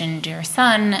mentioned your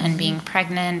son and being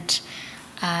pregnant.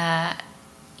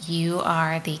 You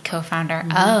are the co-founder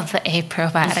of a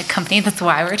probiotic company. That's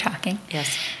why we're talking.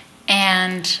 Yes.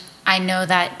 And I know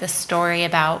that the story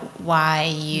about why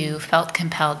you felt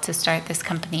compelled to start this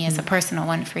company is a personal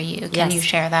one for you. Can you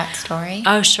share that story?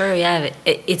 Oh, sure. Yeah,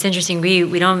 it's interesting. We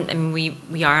are a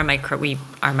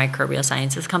microbial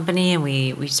sciences company, and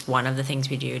we one of the things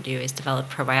we do is develop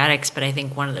probiotics. But I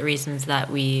think one of the reasons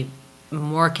that we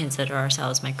more consider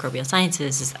ourselves microbial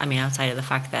sciences is, outside of the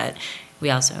fact that we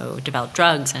also develop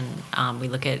drugs, and we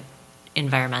look at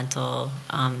environmental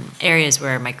areas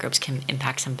where microbes can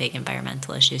impact some big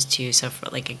environmental issues too. So for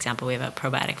like example, we have a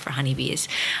probiotic for honeybees,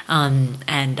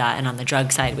 and on the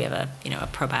drug side we have a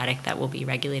probiotic that will be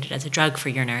regulated as a drug for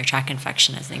urinary tract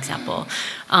infection, as an example.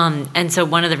 And so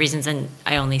one of the reasons, and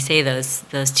I only say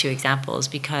those two examples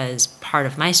because part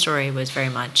of my story was very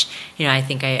much, I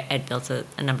think I had built a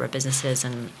number of businesses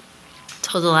and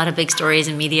told a lot of big stories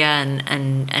in media,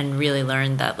 and really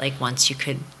learned that like once you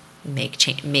could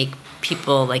make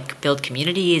people like build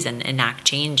communities and enact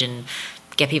change and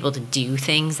get people to do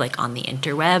things like on the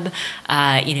interweb,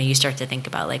 you start to think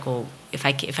about like, well, if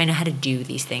I know how to do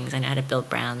these things, I know how to build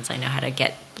brands, I know how to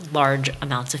get large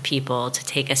amounts of people to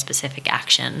take a specific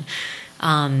action.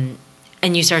 And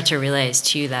you start to realize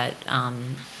too that, what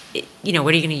are you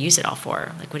going to use it all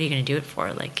for? Like, what are you going to do it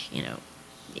for? Like,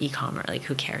 e-commerce, like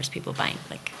who cares? People buying,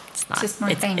 like it's not just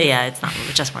more things. Yeah, it's not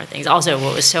just more things. Also,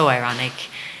 what was so ironic,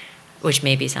 which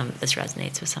maybe this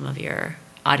resonates with some of your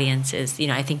audience, is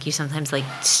I think you sometimes like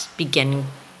begin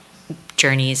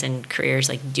journeys and careers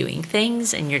like doing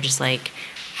things, and you're just like,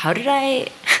 how did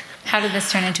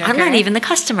this turn into a I'm career? not even the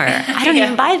customer. I don't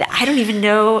even buy that. I don't even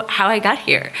know how I got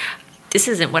here. This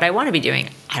isn't what I want to be doing.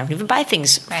 I don't even buy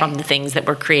things from the things that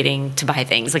we're creating to buy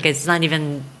things. Like, it's not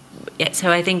even.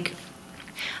 So I think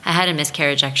I had a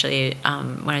miscarriage actually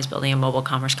when I was building a mobile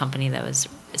commerce company that was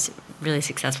really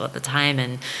successful at the time,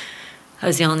 and I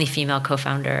was the only female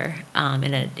co-founder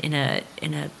in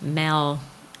a male.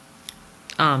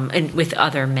 And with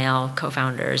other male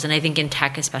co-founders. And I think in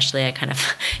tech especially, you kind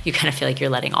of feel like you're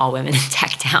letting all women in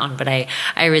tech down. But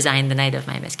I resigned the night of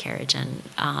my miscarriage. And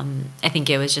I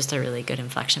think it was just a really good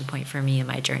inflection point for me in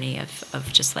my journey of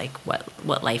just like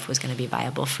what life was going to be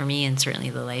viable for me. And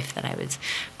certainly the life that I was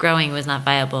growing was not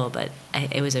viable, but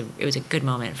it was a good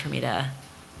moment for me to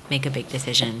make a big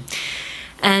decision.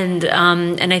 And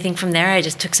I think from there, I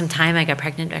just took some time. I got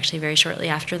pregnant actually very shortly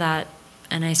after that.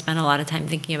 And I spent a lot of time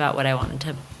thinking about what I wanted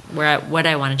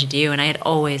to do. And I had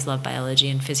always loved biology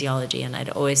and physiology. And I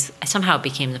somehow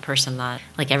became the person that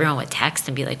like everyone would text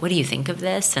and be like, what do you think of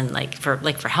this? And like for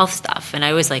health stuff. And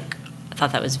I was like, I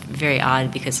thought that was very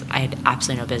odd because I had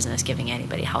absolutely no business giving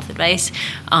anybody health advice.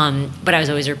 But I was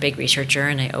always a big researcher,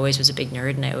 and I always was a big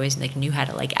nerd, and I always like knew how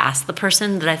to like ask the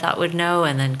person that I thought would know,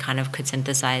 and then kind of could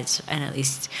synthesize and at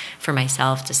least for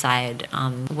myself decide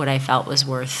what I felt was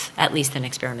worth at least an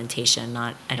experimentation.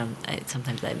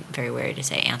 Sometimes I'm very wary to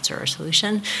say answer or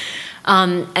solution.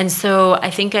 And so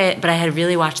I think but I had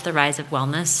really watched the rise of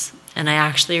wellness, and I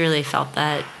actually really felt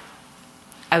that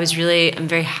I'm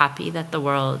very happy that the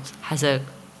world has a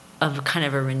kind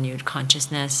of a renewed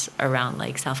consciousness around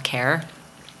like self-care.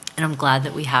 And I'm glad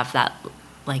that we have that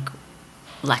like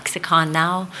lexicon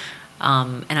now.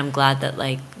 And I'm glad that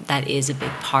like that is a big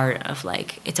part of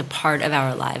like, it's a part of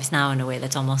our lives now in a way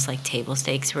that's almost like table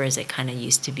stakes, whereas it kind of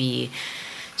used to be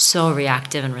so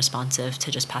reactive and responsive to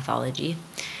just pathology.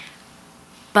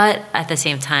 But at the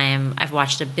same time, I've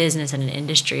watched a business and an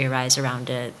industry arise around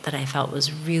it that I felt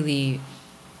was really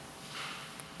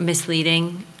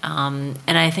misleading, and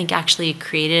I think actually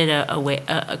created a way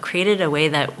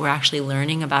that we're actually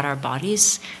learning about our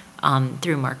bodies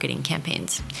through marketing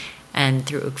campaigns and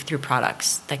through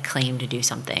products that claim to do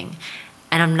something.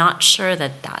 And I'm not sure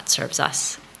that serves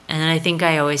us. And I think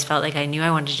I always felt like I knew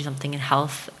I wanted to do something in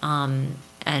health,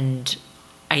 and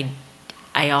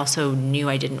I also knew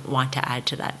I didn't want to add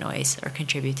to that noise or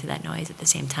contribute to that noise at the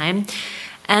same time.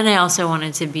 And I also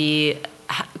wanted to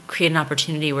create an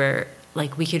opportunity where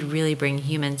like we could really bring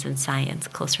humans and science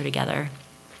closer together.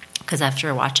 Because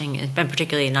after watching, and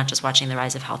particularly not just watching the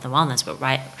rise of health and wellness, but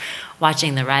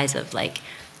watching the rise of like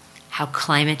how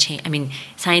climate change,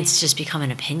 science just become an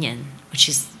opinion, which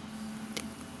is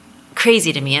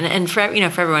crazy to me. And for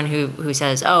everyone who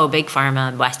says, oh, big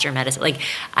pharma, Western medicine, like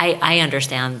I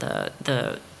understand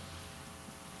the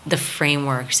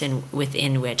frameworks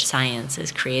within which science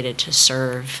is created to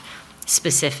serve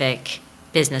specific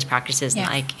business practices. Yeah. And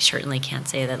I certainly can't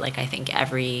say that like I think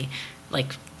every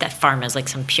like that pharma is like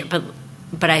some pure,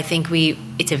 but I think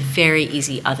it's a very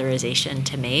easy otherization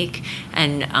to make,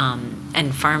 and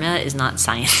pharma is not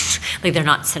science. Like they're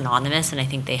not synonymous, and I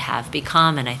think they have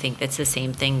become, and I think that's the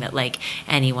same thing that like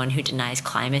anyone who denies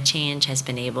climate change has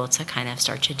been able to kind of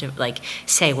start to like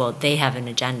say, well, they have an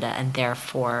agenda and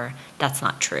therefore that's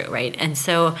not true, right? And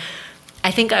so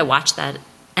I think I watched that.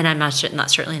 And I'm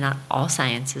certainly not all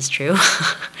science is true.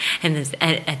 And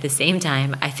at the same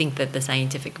time, I think that the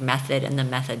scientific method and the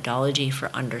methodology for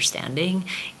understanding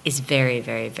is very,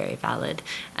 very, very valid.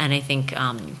 And I think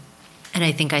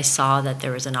I saw that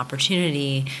there was an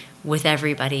opportunity with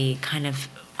everybody kind of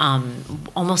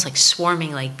almost like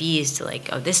swarming like bees to like,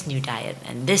 oh, this new diet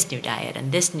and this new diet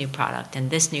and this new product and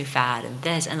this new fad and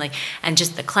this and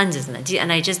just the cleanses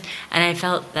and I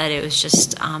felt that it was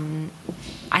just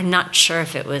I'm not sure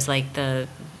if it was like the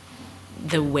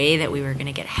way that we were going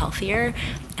to get healthier,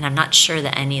 and I'm not sure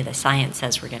that any of the science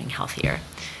says we're getting healthier.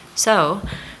 So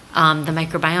the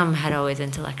microbiome had always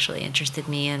intellectually interested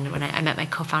me, and when I met my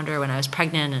co-founder when I was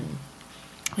pregnant, and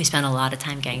we spent a lot of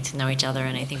time getting to know each other,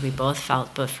 and I think we both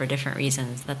felt, but for different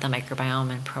reasons, that the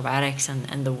microbiome and probiotics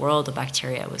and the world of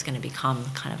bacteria was going to become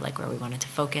kind of like where we wanted to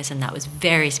focus, and that was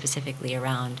very specifically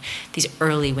around these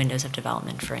early windows of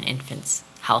development for an infant's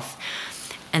health.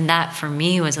 And that, for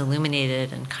me, was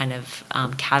illuminated and kind of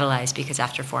catalyzed because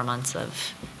after 4 months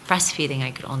of breastfeeding,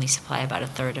 I could only supply about a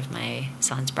third of my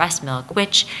son's breast milk,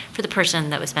 which, for the person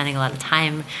that was spending a lot of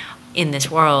time in this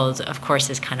world, of course,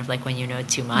 is kind of like when you know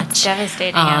too much. It's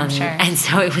devastating, I'm sure. And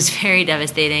so it was very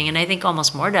devastating. And I think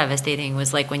almost more devastating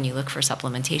was like when you look for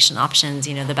supplementation options,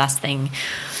 the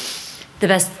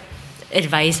best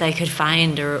advice I could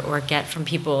find or get from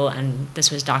people, and this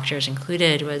was doctors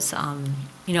included, was,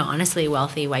 honestly,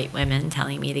 wealthy white women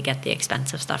telling me to get the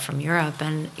expensive stuff from Europe.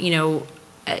 And,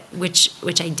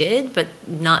 which I did, but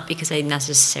not because I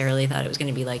necessarily thought it was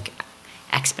going to be like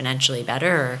exponentially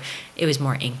better, or it was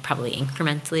more probably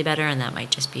incrementally better, and that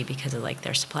might just be because of like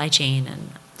their supply chain,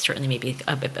 and certainly maybe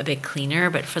a bit cleaner,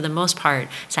 but for the most part,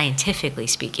 scientifically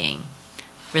speaking,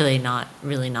 really not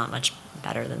much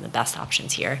better than the best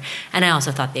options here. And I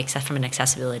also thought from an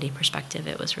accessibility perspective,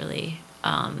 it was really,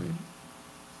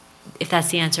 if that's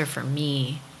the answer for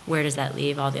me, where does that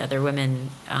leave all the other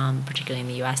women, particularly in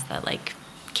the US, that like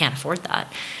can't afford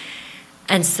that?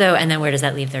 And then where does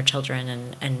that leave their children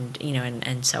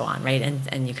and so on, right?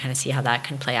 And you kind of see how that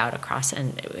can play out across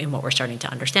and in what we're starting to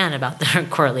understand about the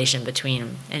correlation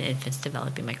between an infant's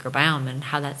developing microbiome and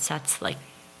how that sets like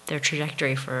their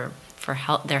trajectory for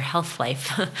their health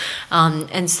life.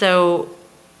 And so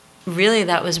really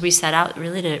we set out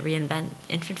really to reinvent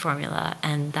infant formula,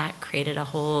 and that created a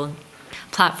whole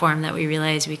platform that we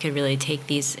realized we could really take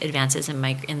these advances in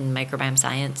microbiome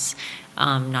science,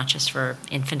 not just for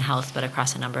infant health, but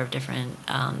across a number of different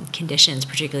conditions,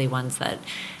 particularly ones that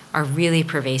are really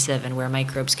pervasive and where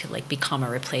microbes could like become or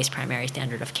replace primary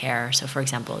standard of care. So, for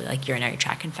example, like urinary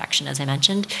tract infection, as I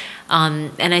mentioned.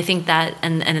 And I think that,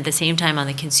 and at the same time, on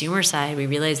the consumer side, we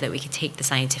realized that we could take the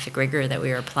scientific rigor that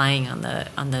we were applying on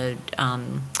the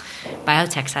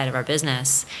biotech side of our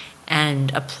business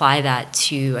and apply that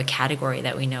to a category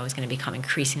that we know is going to become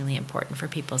increasingly important for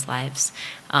people's lives,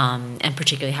 and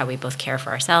particularly how we both care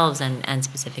for ourselves and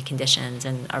specific conditions,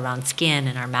 and around skin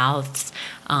and our mouths,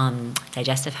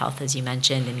 digestive health, as you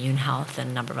mentioned, immune health, and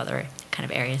a number of other kind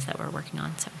of areas that we're working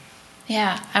on. So,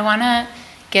 yeah, I want to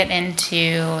get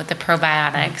into the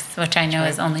probiotics, which I know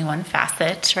is only one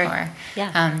facet, Sure. or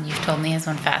Yeah. You've told me is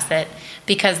one facet,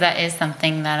 because that is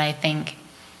something that I think,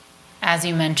 as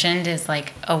you mentioned, is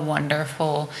like a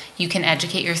wonderful, you can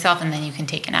educate yourself and then you can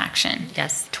take an action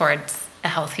Yes. towards a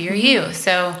healthier you.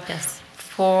 So Yes.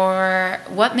 for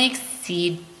what makes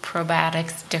seed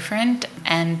probiotics different,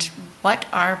 and what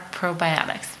are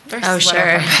probiotics? First, Oh, what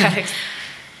sure. are probiotics?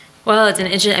 Well, it's an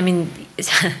interesting,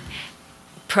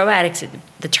 probiotics,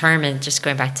 the term, and just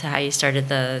going back to how you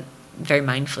very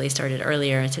mindfully started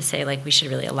earlier, to say like we should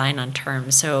really align on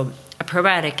terms. So a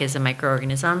probiotic is a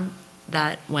microorganism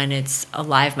that, when it's a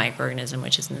live microorganism,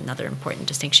 which is another important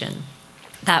distinction,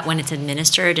 that when it's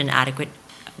administered in adequate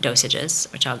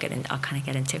dosages, which I'll kind of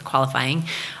get into qualifying,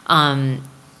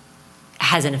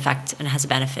 has an effect and has a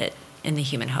benefit in the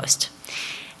human host.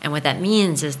 And what that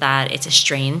means is that it's a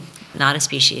strain, not a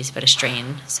species, but a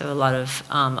strain. So a lot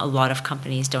of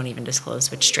companies don't even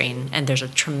disclose which strain, and there's a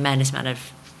tremendous amount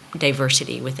of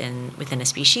diversity within a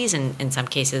species, and in some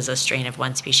cases a strain of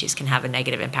one species can have a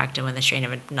negative impact, and when the strain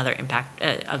of another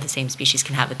of the same species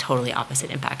can have a totally opposite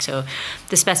impact. So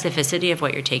the specificity of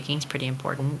what you're taking is pretty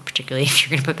important, particularly if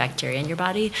you're going to put bacteria in your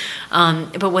body.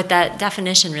 But what that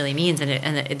definition really means,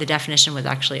 and the definition was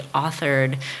actually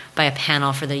authored by a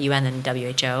panel for the UN and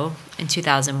WHO in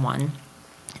 2001,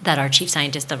 that our chief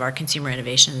scientist of our consumer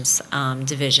innovations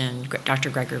division, Dr.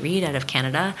 Gregor Reed out of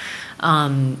Canada,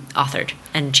 authored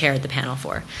and chaired the panel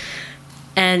for.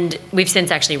 And we've since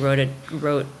actually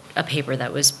wrote a paper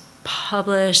that was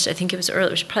published, I think it was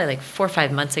probably like 4 or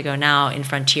 5 months ago now, in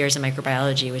Frontiers in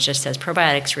Microbiology, which just says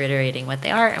probiotics, reiterating what they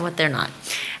are and what they're not,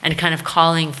 and kind of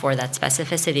calling for that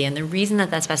specificity. And the reason that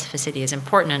specificity is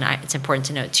important, and it's important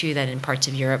to note too that in parts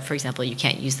of Europe, for example, you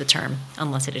can't use the term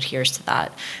unless it adheres to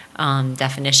that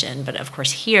definition. But of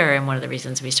course here, and one of the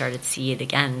reasons we started to see it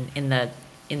again in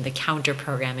the counter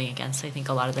programming against, I think,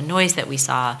 a lot of the noise that we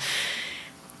saw,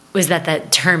 was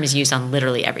that term is used on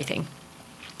literally everything.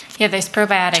 Yeah, there's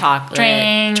probiotic chocolate,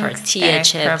 drinks, tortilla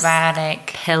chips, probiotic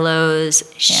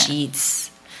pillows,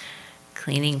 sheets,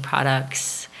 cleaning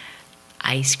products,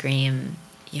 ice cream,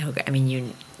 yoga. I mean,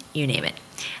 you name it.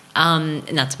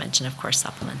 Not to mention, of course,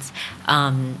 supplements,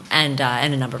 and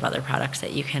a number of other products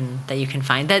that you can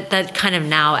find that kind of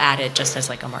now added just as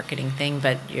like a marketing thing,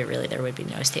 but there would be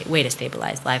no way to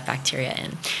stabilize live bacteria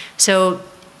in. So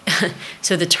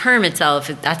the term itself,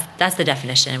 that's the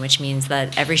definition, which means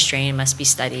that every strain must be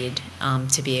studied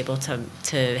to be able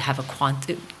to have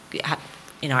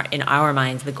in our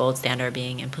minds, the gold standard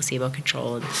being in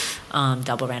placebo-controlled,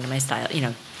 double randomized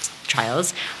style,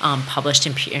 trials, published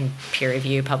in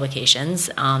peer-reviewed publications,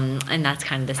 and that's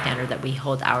kind of the standard that we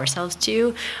hold ourselves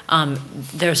to.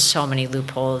 There's so many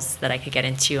loopholes that I could get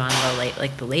into on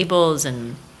the labels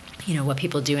and what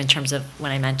people do in terms of,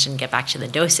 when I mentioned, get back to the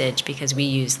dosage, because we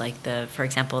use for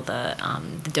example, the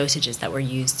dosages that were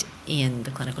used in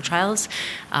the clinical trials,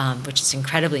 which is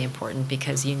incredibly important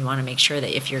because you want to make sure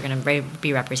that if you're going to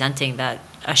be representing that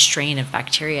a strain of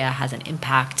bacteria has an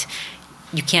impact,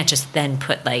 you can't just then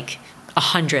put like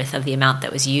 1/100th of the amount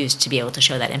that was used to be able to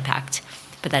show that impact.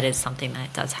 But that is something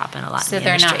that does happen a lot in the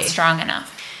industry. So they're not strong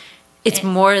enough. It's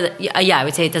more I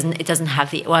would say it doesn't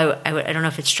have the, well, I don't know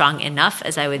if it's strong enough,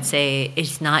 as I would say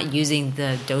it's not using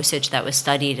the dosage that was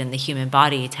studied in the human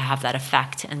body to have that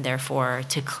effect, and therefore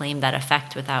to claim that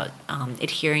effect without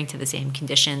adhering to the same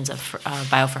conditions of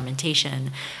biofermentation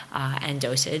and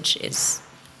dosage is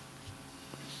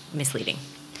misleading.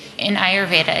 In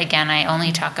Ayurveda, again, I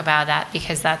only talk about that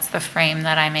because that's the frame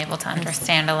that I'm able to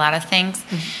understand a lot of things.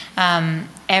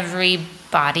 Every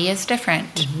body is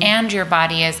different, and your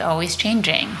body is always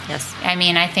changing. Yes. I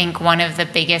mean, I think one of the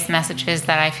biggest messages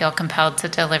that I feel compelled to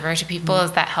deliver to people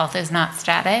is that health is not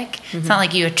static. It's not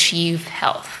like you achieve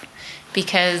health,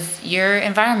 because your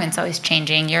environment's always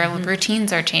changing, your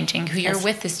routines are changing, who you're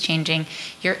with is changing,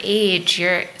 your age,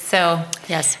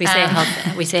 yes, we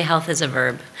say health is a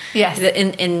verb. Yes.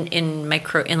 In like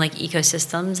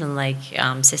ecosystems and like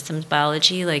systems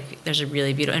biology, like there's a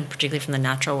really beautiful, and particularly from the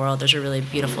natural world, there's a really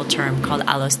beautiful term called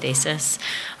allostasis.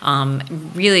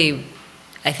 Really,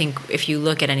 I think if you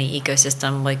look at any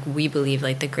ecosystem, like we believe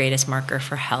like the greatest marker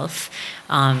for health,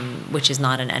 which is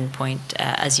not an endpoint,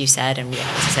 as you said, and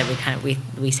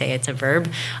we say it's a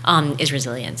verb, is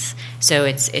resilience. So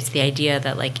it's the idea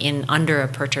that like under a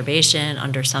perturbation,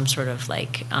 under some sort of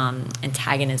like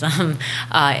antagonism,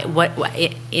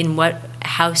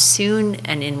 how soon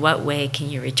and in what way can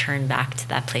you return back to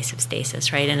that place of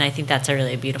stasis, right? And I think that's a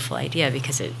really beautiful idea,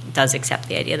 because it does accept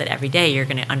the idea that every day you're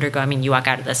going to undergo. I mean, you walk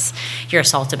out of this, you're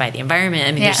assaulted by the environment.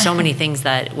 I mean, there's so many things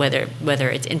that whether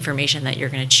it's information that you're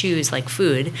going to choose, like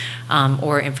food,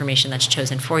 or information that's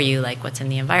chosen for you, like what's in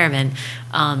the environment.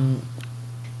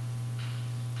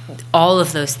 All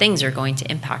of those things are going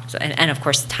to impact, and of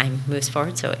course time moves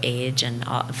forward, so age and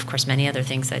of course many other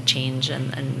things that change,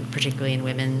 and particularly in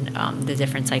women, the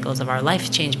different cycles of our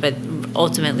life change. But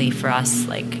ultimately for us,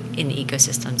 like in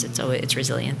ecosystems, it's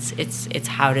resilience. It's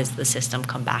how does the system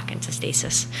come back into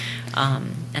stasis,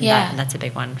 that's a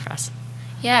big one for us.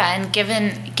 Yeah, and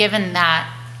given that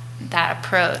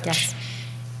approach, yes.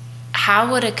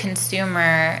 How would a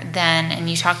consumer then, and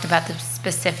you talked about the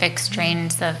specific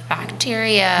strains of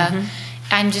bacteria,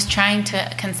 I'm just trying to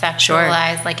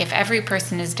conceptualize, like if every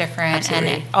person is different. Absolutely.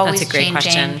 And it always that's a great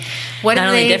changing, question. What not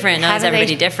only different, not is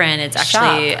everybody different, it's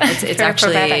actually, it's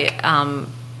actually,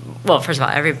 well, first of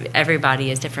all,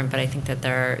 everybody is different, but I think that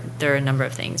there are a number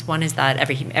of things. One is that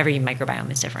every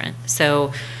microbiome is different.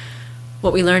 So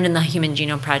what we learned in the Human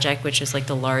Genome Project, which is like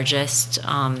the largest,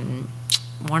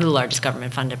 one of the largest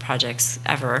government-funded projects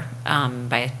ever,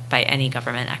 by any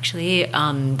government, actually,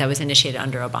 that was initiated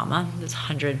under Obama. It was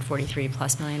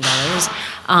 $143+ million.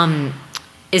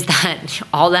 Is that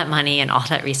all that money and all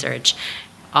that research,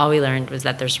 all we learned was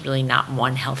that there's really not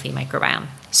one healthy microbiome.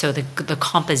 So the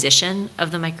composition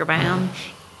of the microbiome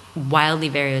wildly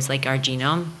varies, like our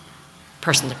genome,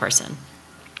 person to person.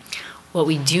 What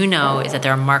we do know is that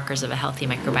there are markers of a healthy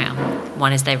microbiome.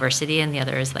 One is diversity, and the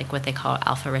other is like what they call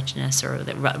alpha richness, or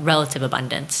the relative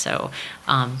abundance. So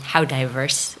how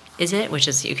diverse is it? Which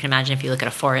is, you can imagine if you look at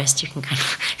a forest, you can kind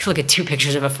of, if you look at two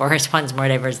pictures of a forest, one's more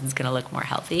diverse, it's going to look more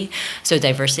healthy. So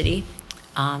diversity,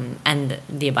 and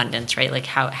the abundance, right? Like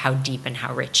how deep and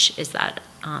how rich is that?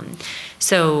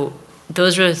 So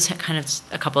those were kind of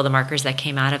a couple of the markers that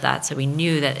came out of that. So we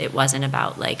knew that it wasn't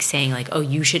about like saying like, oh,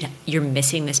 you're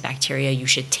missing this bacteria, you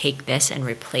should take this and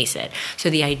replace it. So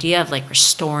the idea of like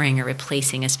restoring or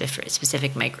replacing a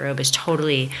specific microbe is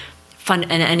totally fun.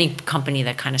 And any company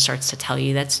that kind of starts to tell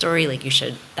you that story, like you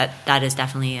should, that is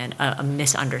definitely a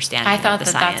misunderstanding. I thought of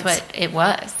the that science. That's what it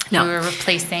was. No. We were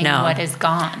replacing what is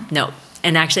gone. No.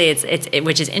 And actually,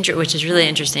 which is really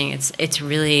interesting. It's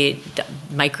really,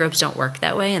 microbes don't work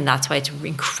that way, and that's why it's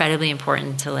incredibly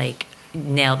important to like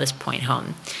nail this point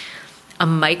home. a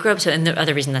microbe, so, and the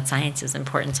other reason that science is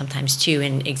important sometimes too,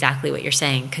 and exactly what you're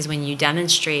saying, because when you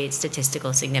demonstrate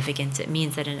statistical significance, it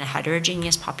means that in a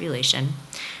heterogeneous population,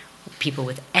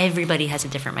 everybody has a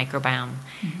different microbiome,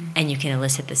 and you can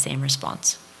elicit the same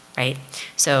response, right?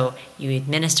 So you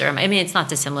administer, I mean, it's not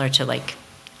dissimilar to like,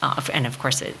 and of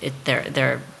course,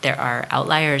 there are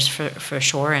outliers for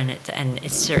sure, and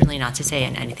it's certainly not to say,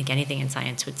 and I think anything in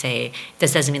science would say,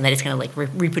 this doesn't mean that it's going to like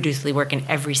reproducibly work in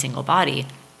every single body.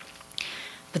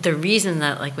 But the reason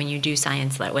that like when you do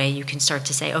science that way, you can start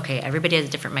to say, okay, everybody has a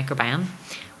different microbiome.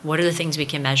 What are the things we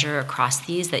can measure across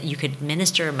these that you could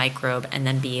administer a microbe and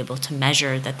then be able to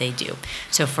measure that they do?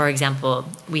 So for example,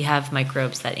 we have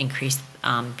microbes that increase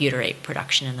butyrate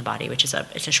production in the body, which is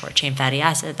it's a short chain fatty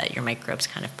acid that your microbes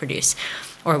kind of produce.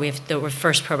 Or we have the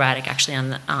first probiotic actually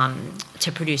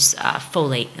to produce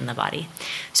folate in the body.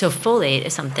 So folate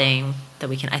is something that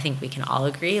I think we can all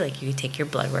agree, like you can take your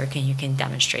blood work and you can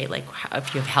demonstrate like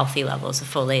if you have healthy levels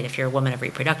of folate. If you're a woman of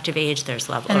reproductive age, there's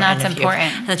levels. And that's important.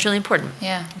 And that's really important.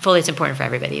 Yeah. Folate's important for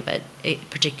everybody, but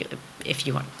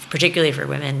particularly for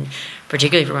women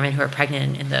who are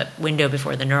pregnant in the window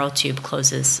before the neural tube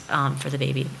closes for the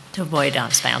baby to avoid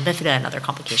spinal bifida and other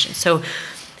complications. So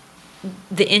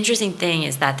the interesting thing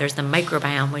is that there's the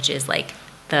microbiome, which is like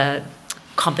the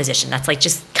composition. That's like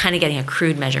just kind of getting a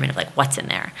crude measurement of like what's in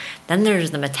there. Then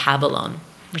there's the metabolome,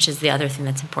 which is the other thing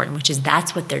that's important, which is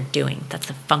that's what they're doing. That's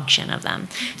the function of them.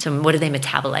 So what are they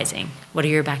metabolizing? What are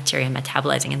your bacteria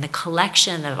metabolizing? And the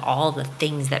collection of all the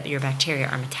things that your bacteria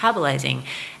are metabolizing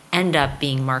end up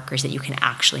being markers that you can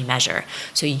actually measure.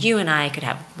 So you and I could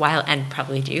have, and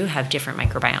probably do, have different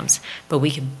microbiomes, but we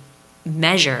could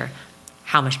measure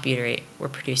how much butyrate we're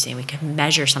producing. We can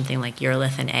measure something like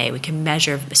urolithin A. We can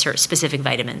measure specific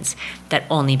vitamins that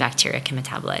only bacteria can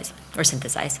metabolize or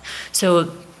synthesize.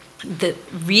 So the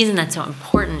reason that's so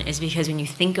important is because when you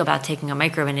think about taking a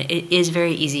microbe, and it is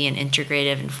very easy and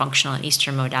integrative and functional in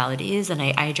Eastern modalities, and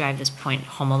I drive this point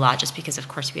home a lot just because, of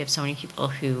course, we have so many people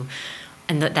who,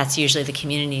 and that's usually the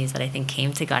communities that I think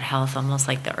came to gut health almost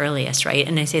like the earliest, right?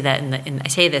 And I say that I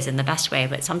say this in the best way,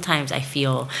 but sometimes I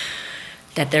feel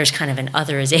that there's kind of an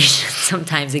otherization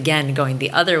sometimes, again, going the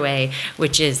other way,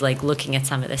 which is like looking at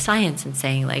some of the science and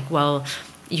saying like, well,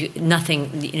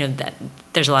 that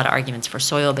there's a lot of arguments for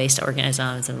soil-based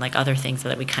organisms and like other things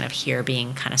that we kind of hear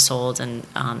being kind of sold and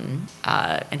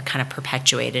kind of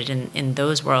perpetuated in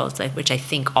those worlds, like, which I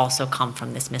think also come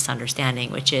from this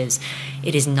misunderstanding, which is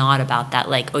it is not about that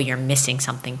like, oh, you're missing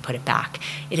something, put it back.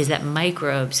 It is that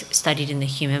microbes studied in the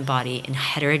human body in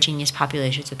heterogeneous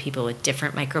populations of people with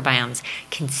different microbiomes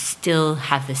can still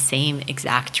have the same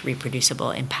exact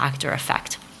reproducible impact or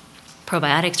effect.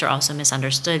 Probiotics are also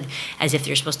misunderstood as if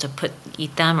you're supposed to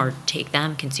eat them or take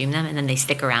them, consume them, and then they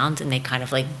stick around and they kind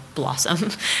of like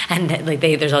blossom, and like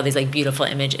there's all these like beautiful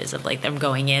images of like them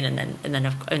going in and then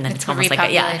it's almost like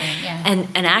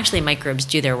and actually microbes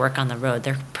do their work on the road.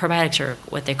 Their probiotics are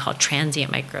what they call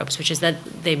transient microbes, which is that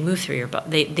they move through your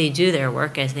body. They do their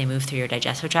work as they move through your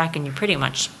digestive tract, and you pretty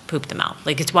much poop them out.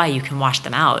 Like it's why you can wash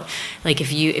them out. Like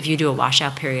if you do a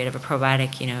washout period of a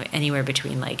probiotic, anywhere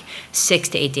between like 6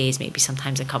 to 8 days, maybe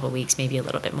sometimes a couple of weeks, maybe a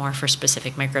little bit more for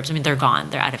specific microbes. I mean, they're gone.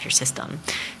 They're out of your system.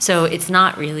 So it's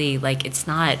not really like, it's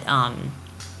not,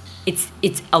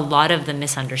 it's a lot of the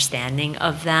misunderstanding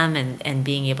of them and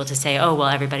being able to say, oh, well,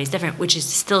 everybody's different, which is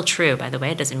still true, by the way.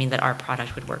 It doesn't mean that our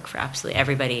product would work for absolutely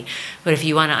everybody. But if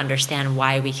you want to understand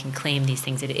why we can claim these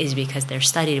things, it is because they're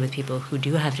studied with people who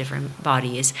do have different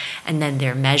bodies, and then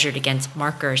they're measured against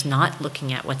markers, not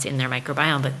looking at what's in their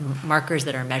microbiome, but markers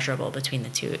that are measurable between the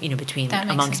two,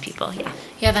 amongst people.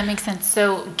 Yeah, that makes sense.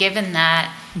 So given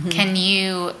that, can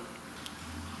you,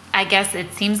 I guess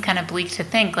it seems kind of bleak to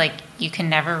think like you can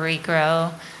never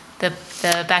regrow the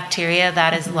bacteria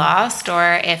that is lost,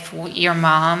 or if your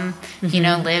mom,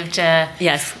 lived a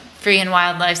free and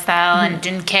wild lifestyle and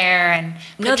didn't care and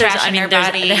put trash in her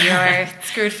body, you're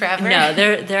screwed forever. No,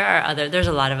 there's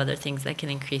a lot of other things that can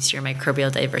increase your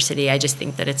microbial diversity. I just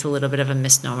think that it's a little bit of a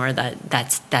misnomer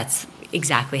that's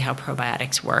exactly how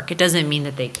probiotics work. It doesn't mean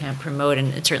that they can't promote,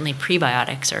 and certainly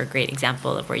prebiotics are a great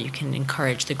example of where you can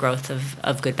encourage the growth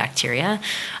of good bacteria.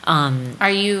 Are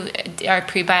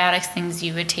prebiotics things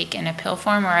you would take in a pill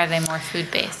form, or are they more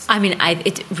food-based? I mean,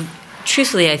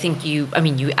 truthfully, I think you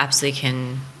absolutely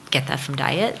can get that from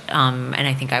diet, and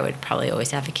I think I would probably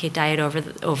always advocate diet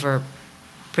over.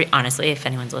 Pretty honestly, if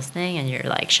anyone's listening and you're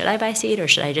like, should I buy seed or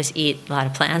should I just eat a lot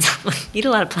of plants? Eat a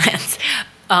lot of plants.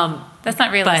 That's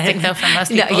not realistic though for most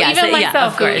people. Even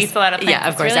myself, who eats a lot of plants. Yeah,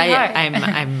 of course. Really hard.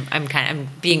 I'm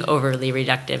being overly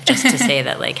reductive just to say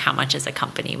that like how much as a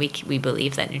company we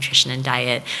believe that nutrition and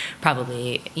diet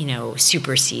probably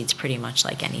supersedes pretty much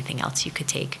like anything else you could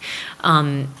take,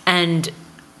 and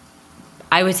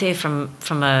I would say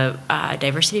from a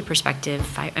diversity perspective,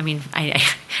 I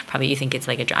probably you think it's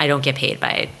like I don't get paid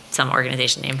by some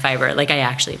organization named Fiber. Like I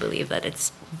actually believe that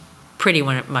it's pretty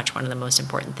much one of the most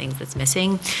important things that's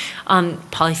missing.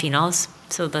 Polyphenols,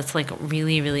 so that's like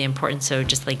really, really important. So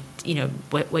just like,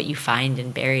 what you find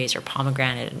in berries or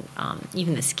pomegranate, and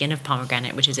even the skin of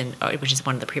pomegranate, which is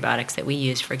one of the prebiotics that we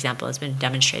use, for example, has been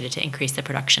demonstrated to increase the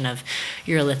production of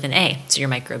urolithin A. So your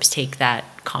microbes take that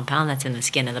compound that's in the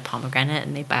skin of the pomegranate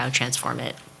and they biotransform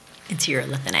it into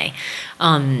urolithin A.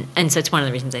 And so it's one of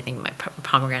the reasons I think my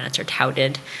pomegranates are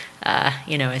touted,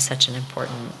 as such an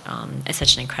important, as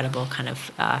such an incredible kind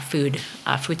of food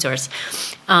source.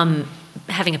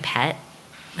 Having a pet,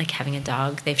 like having a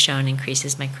dog, they've shown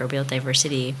increases microbial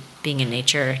diversity. Being in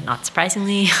nature, not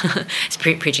surprisingly, it's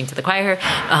preaching to the choir,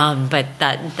 but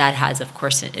that has, of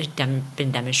course,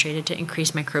 been demonstrated to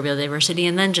increase microbial diversity.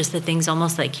 And then just the things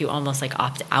you almost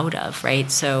opt out of, right?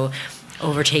 So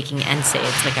overtaking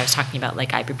NSAIDs, like I was talking about,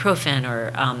 like ibuprofen,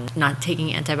 or not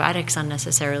taking antibiotics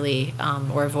unnecessarily,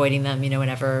 or avoiding them,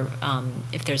 whenever,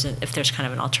 if there's kind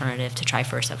of an alternative to try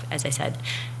first, as I said,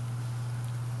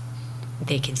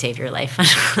 they can save your life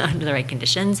under the right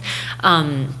conditions.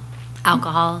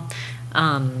 Alcohol,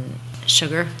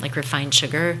 sugar, like refined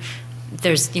sugar.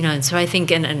 There's, and so I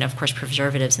think, and of course,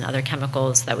 preservatives and other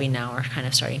chemicals that we now are kind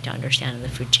of starting to understand in the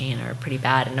food chain are pretty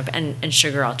bad, and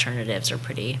sugar alternatives are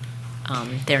pretty.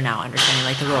 They're now understanding,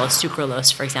 like the role of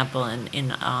sucralose, for example, in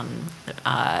the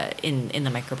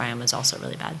microbiome is also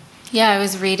really bad. Yeah, I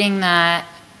was reading that.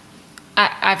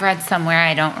 I've read somewhere,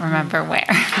 I don't remember where,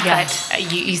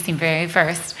 but you seem very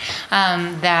versed,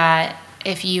 that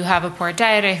if you have a poor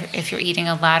diet, or if you're eating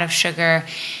a lot of sugar,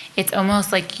 it's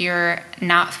almost like you're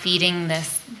not feeding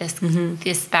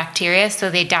this bacteria, so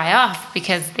they die off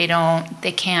because they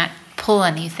can't pull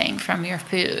anything from your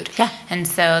food. Yeah. And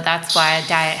so that's why a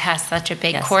diet has such a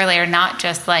big correlator, not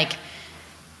just like,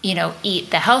 eat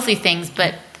the healthy things,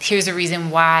 but here's a reason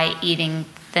why eating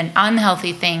the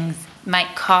unhealthy things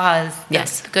might cause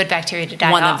the good bacteria to die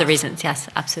off. One of the reasons, yes,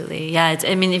 absolutely. Yeah,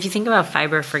 if you think about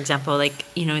fiber, for example,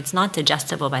 it's not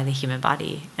digestible by the human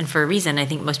body. And for a reason, I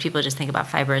think most people just think about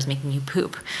fiber as making you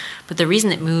poop. But the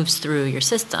reason it moves through your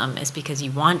system is because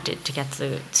you want it to get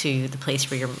to the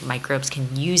place where your microbes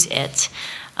can use it.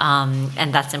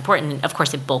 And that's important. Of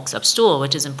course, it bulks up stool,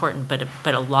 which is important,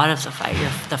 but a lot of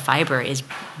the fiber is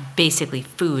basically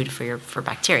food for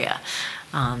bacteria.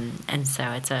 And so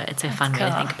it's a fun way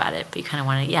to think about it, but you kind of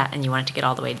want to, and you want it to get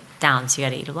all the way down, so you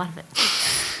got to eat a lot of it.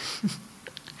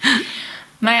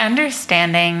 My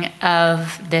understanding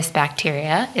of this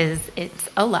bacteria is it's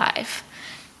alive,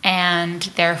 and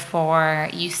therefore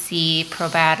you see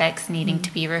probiotics needing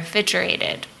to be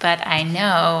refrigerated. But I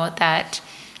know that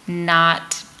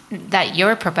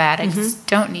your probiotics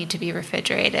don't need to be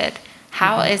refrigerated.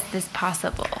 How is this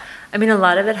possible? A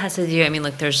lot of it has to do,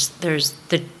 look, there's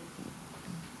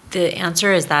the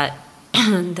answer is that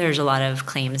there's a lot of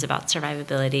claims about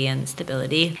survivability and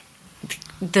stability.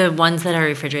 The ones that are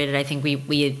refrigerated, I think we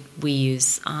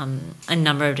use a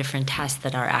number of different tests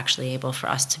that are actually able for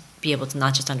us to be able to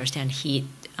not just understand heat,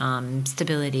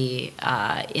 stability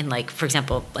in, for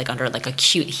example, under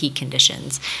acute heat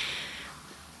conditions,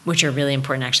 which are really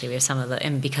important. Actually, we have some of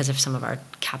and because of some of our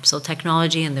capsule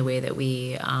technology and the way that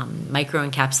we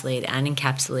microencapsulate and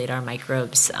encapsulate our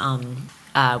microbes,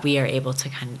 we are able to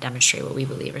kind of demonstrate what we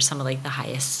believe are some of the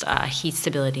highest heat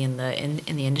stability in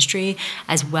the industry,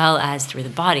 as well as through the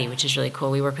body, which is really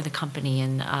cool. We work with a company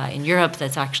in Europe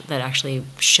that actually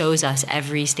shows us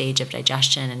every stage of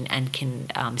digestion and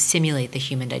can simulate the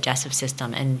human digestive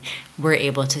system, and we're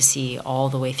able to see all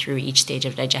the way through each stage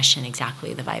of digestion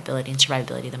exactly the viability and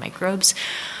survivability of the microbes.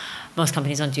 Most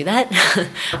companies don't do that,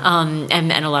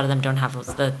 and a lot of them don't have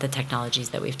the technologies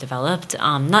that we've developed.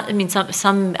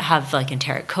 Some have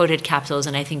enteric coated capsules,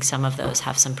 and I think some of those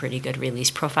have some pretty good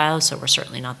release profiles. So we're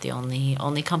certainly not the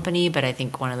only company, but I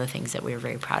think one of the things that we're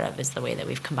very proud of is the way that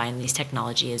we've combined these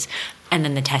technologies and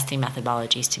then the testing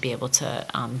methodologies to be able to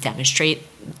demonstrate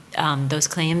those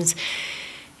claims.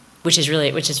 Which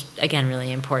is again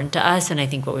really important to us, and I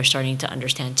think what we're starting to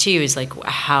understand too is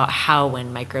how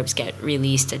when microbes get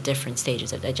released at different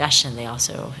stages of digestion, they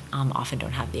also often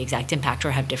don't have the exact impact or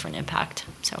have different impact.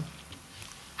 So,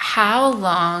 how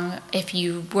long, if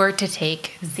you were to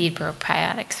take seed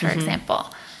probiotics, for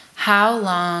example, how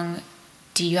long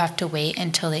do you have to wait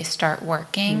until they start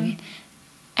working?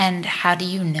 And how do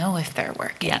you know if they're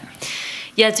working?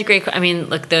 Yeah, it's a great. I mean,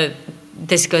 look,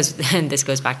 this goes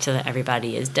back to the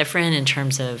everybody is different in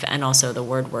terms of, and also the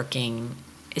word working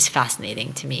is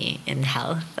fascinating to me in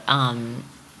health. And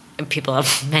people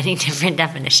have many different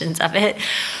definitions of it.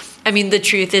 I mean, the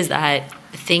truth is that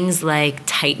things like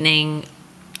tightening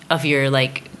of your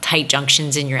tight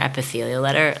junctions in your epithelial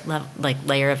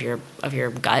layer of your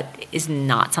gut is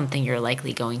not something you're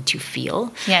likely going to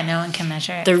feel. Yeah, no one can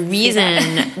measure it. The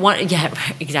reason,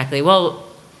 exactly. Well,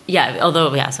 yeah, although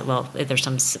there's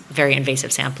some very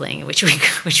invasive sampling which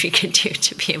we could do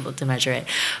to be able to measure it.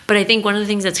 But I think one of the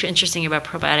things that's interesting about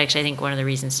probiotics, I think one of the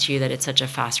reasons too that it's such a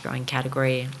fast-growing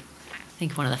category, I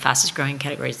think one of the fastest-growing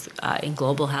categories in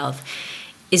global health,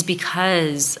 is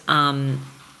because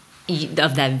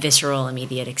of that visceral,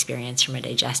 immediate experience from a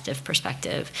digestive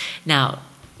perspective. Now,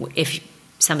 if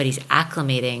somebody's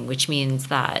acclimating, which means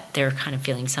that they're kind of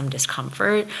feeling some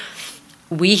discomfort,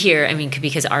 we hear, I mean,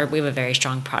 because we have a very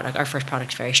strong product. Our first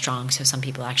product's very strong, so some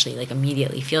people actually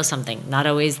immediately feel something. Not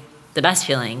always the best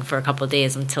feeling for a couple of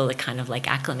days until it kind of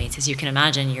acclimates. As you can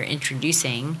imagine, you're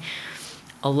introducing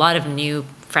a lot of new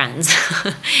friends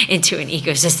into an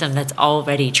ecosystem that's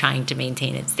already trying to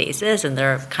maintain its stasis, and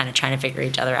they're kind of trying to figure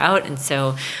each other out. And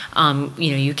so,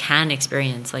 you can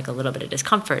experience a little bit of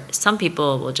discomfort. Some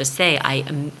people will just say, I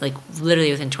am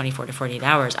literally within 24 to 48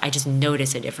 hours, I just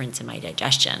notice a difference in my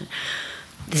digestion.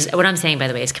 What I'm saying, by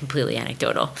the way, is completely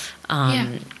anecdotal.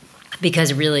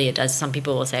 Because really it does. Some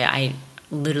people will say, I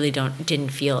literally didn't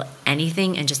feel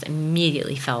anything and just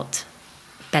immediately felt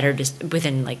better just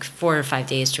within 4 or 5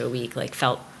 days to a week,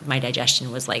 felt my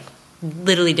digestion was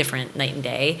literally different night and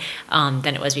day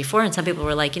than it was before. And some people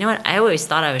were like, you know what, I always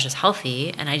thought I was just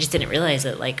healthy and I just didn't realize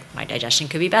that my digestion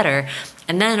could be better.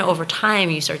 And then over time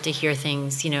you start to hear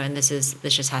things, and this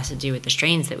just has to do with the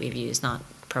strains that we've used, not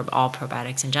all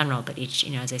probiotics in general, but each,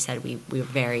 as I said, we were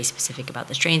very specific about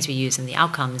the strains we use and the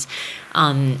outcomes.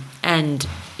 And,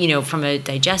 from a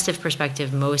digestive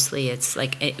perspective, mostly it's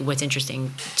what's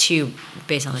interesting too,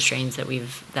 based on the strains that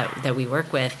we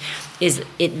work with, is that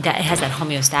it has that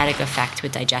homeostatic effect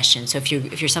with digestion. So if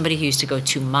you're somebody who used to go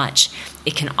too much,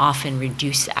 it can often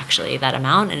reduce actually that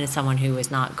amount, and it's someone who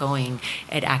is not going,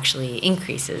 it actually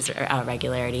increases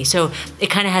regularity. So it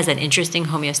kind of has an interesting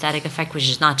homeostatic effect, which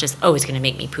is not just, it's going to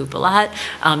make me poop a lot,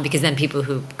 because then people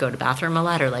who go to the bathroom a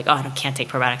lot are like, I can't take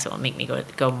probiotics, it will make me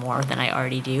go more than I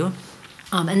already do.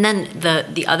 And then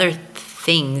the other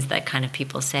things that kind of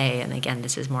people say, and again,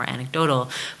 this is more anecdotal,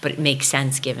 but it makes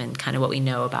sense given kind of what we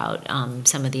know about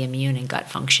some of the immune and gut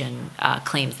function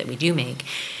claims that we do make,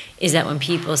 is that when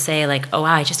people say wow,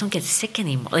 I just don't get sick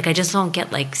anymore. I just don't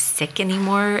get sick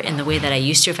anymore in the way that I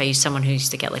used to. If I use someone who used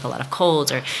to get a lot of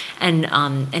colds, and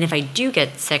if I do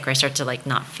get sick or I start to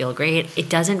not feel great, it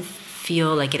doesn't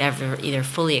feel like it ever either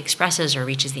fully expresses or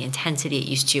reaches the intensity it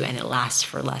used to, and it lasts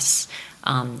for less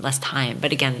time.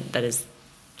 But again, that is,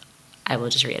 I will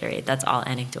just reiterate, that's all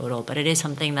anecdotal, but it is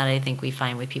something that I think we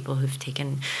find with people who've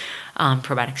taken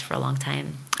probiotics for a long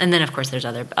time. And then, of course, there's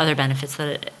other benefits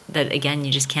that again,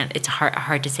 you just can't, it's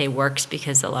hard to say works,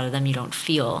 because a lot of them you don't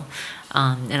feel.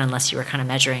 And unless you were kind of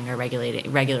measuring or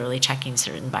regularly checking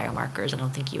certain biomarkers, I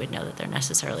don't think you would know that they're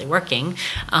necessarily working.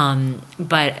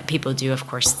 But people do, of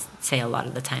course, say a lot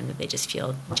of the time that they just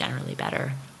feel generally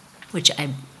better, which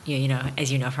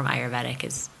as you know from Ayurvedic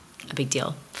is a big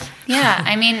deal. Yeah,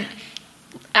 I mean,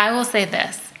 I will say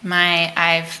this.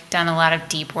 I've done a lot of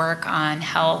deep work on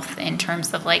health in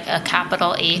terms of a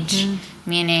capital H,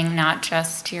 meaning not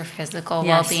just your physical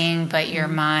well-being, but your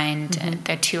mind. And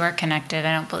the two are connected.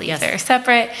 I don't believe they're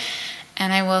separate.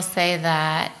 And I will say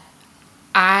that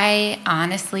I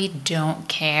honestly don't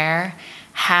care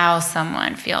how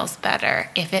someone feels better.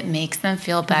 If it makes them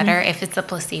feel better, if it's a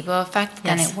placebo effect,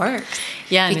 then it works.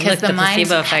 Yeah, because the mind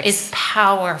is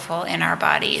powerful in our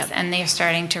bodies, and they're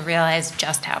starting to realize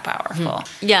just how powerful.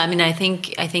 Yeah, I mean, I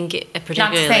think particularly,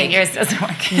 not saying yours doesn't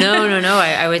work. No.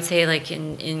 I would say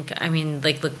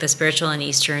look, the spiritual and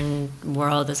Eastern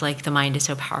world is the mind is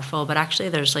so powerful, but actually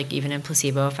there's even in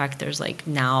placebo effect, there's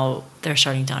now they're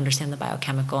starting to understand the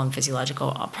biochemical and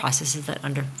physiological processes that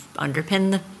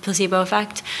underpin the placebo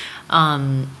effect,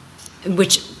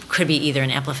 which could be either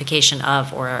an amplification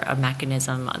of or a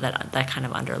mechanism that kind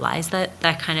of underlies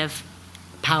that kind of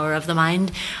power of the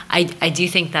mind. I do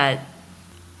think that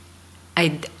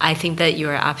I think that you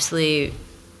are absolutely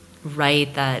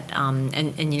right that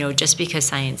and just because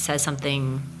science says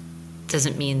something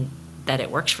doesn't mean that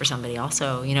it works for somebody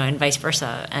also, and vice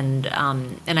versa. And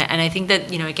I think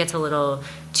that it gets a little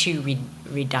too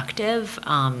reductive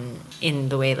in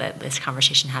the way that this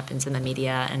conversation happens in the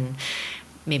media and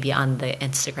maybe on the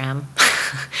Instagram.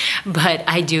 But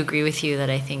I do agree with you that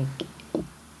I think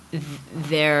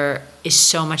there is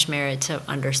so much merit to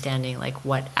understanding like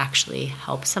what actually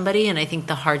helps somebody. And I think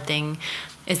the hard thing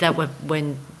is that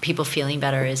when people feeling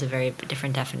better is a very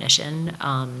different definition.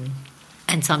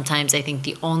 And sometimes I think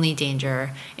the only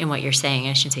danger in what you're saying,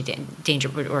 I shouldn't say danger,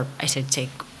 or I should say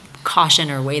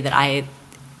caution, or way that I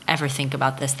ever think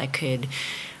about this that could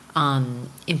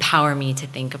empower me to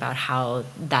think about how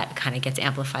that kind of gets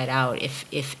amplified out.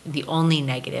 If the only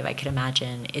negative I could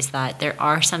imagine is that there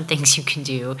are some things you can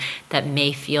do that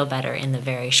may feel better in the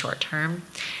very short term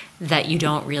that you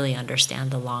don't really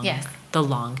understand the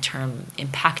long term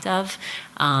impact of,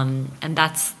 and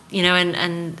that's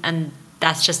and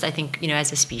that's just, I think,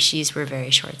 as a species, we're very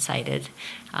short-sighted.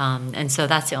 And so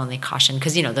that's the only caution,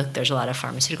 because, there's a lot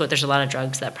of there's a lot of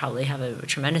drugs that probably have a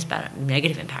tremendous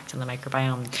negative impact on the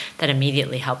microbiome that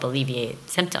immediately help alleviate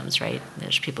symptoms, right?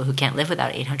 There's people who can't live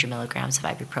without 800 milligrams of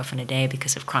ibuprofen a day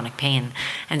because of chronic pain.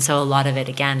 And so a lot of it,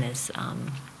 again, is...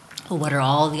 what are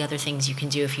all the other things you can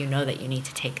do if you know that you need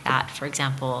to take that, for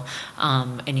example,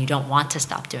 and you don't want to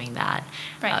stop doing that,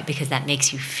 right, because that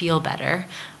makes you feel better.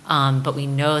 But we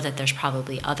know that there's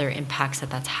probably other impacts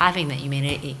that's having that you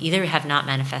may either have not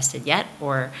manifested yet,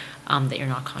 or that you're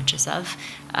not conscious of,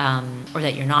 or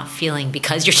that you're not feeling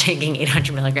because you're taking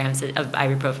 800 milligrams of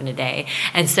ibuprofen a day.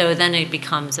 And so then it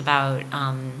becomes about,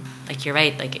 like, you're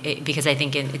right, because I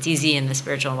think it's easy in the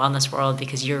spiritual and wellness world,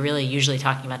 because you're really usually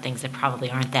talking about things that probably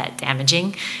aren't that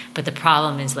damaging. But the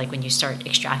problem is, like, when you start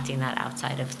extracting that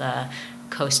outside of the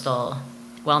coastal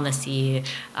wellnessy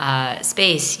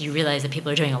space, you realize that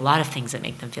people are doing a lot of things that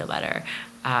make them feel better.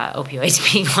 Opioids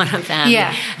being one of them.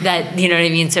 Yeah. That, you know what I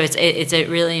mean? So it's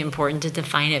really important to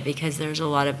define it, because there's a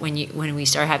lot of, when we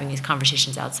start having these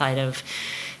conversations outside of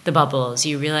the bubbles,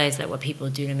 you realize that what people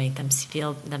do to make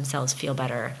themselves feel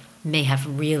better may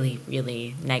have really,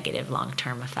 really negative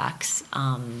long-term effects.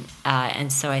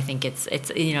 And so I think it's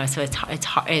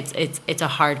a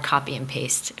hard copy and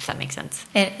paste, if that makes sense.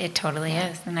 It totally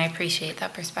is, and I appreciate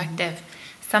that perspective.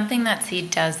 Something that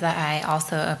Seed does that I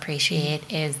also appreciate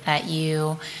is that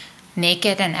you make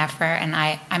it an effort, and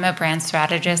I'm a brand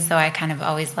strategist, so I kind of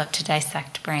always love to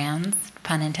dissect brands,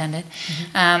 pun intended.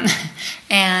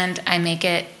 And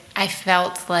I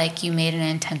felt like you made an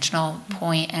intentional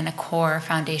point and a core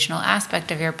foundational aspect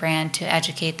of your brand to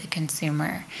educate the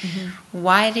consumer.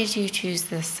 Why did you choose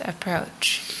this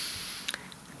approach?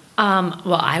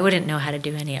 Well, I wouldn't know how to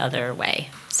do any other way.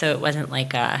 So it wasn't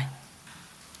like,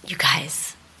 you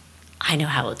guys, I know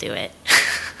how we'll do it.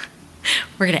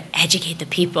 We're going to educate the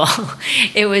people.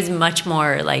 It was much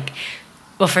more like,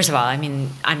 well, first of all, I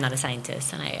mean, I'm not a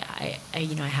scientist, and I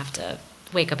have to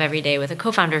wake up every day with a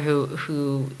co-founder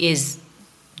who is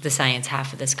the science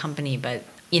half of this company, but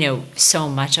so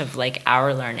much of like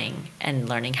our learning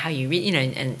how you read,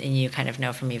 and you kind of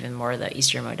know from even more of the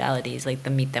Eastern modalities, like the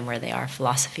meet them where they are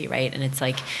philosophy, right? And it's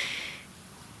like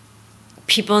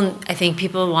I think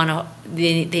people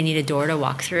they need a door to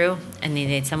walk through, and they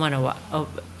need someone to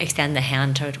extend the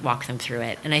hand to walk them through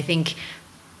it. And I think,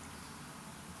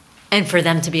 and for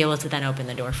them to be able to then open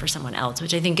the door for someone else,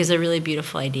 which I think is a really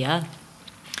beautiful idea.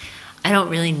 I don't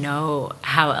really know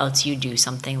how else you do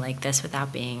something like this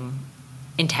without being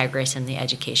integrous in the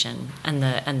education and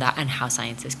how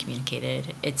science is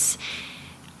communicated.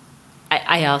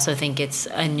 I also think it's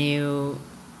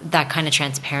that kind of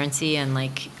transparency and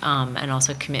and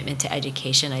also commitment to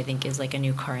education, I think, is like a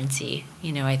new currency.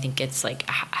 I think it's like,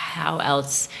 how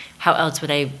else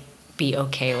would I be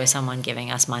okay with someone giving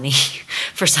us money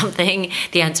for something?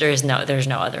 The answer is no. There's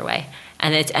no other way.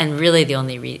 And really the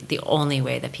only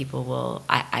way that people will,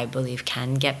 I believe,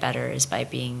 can get better is by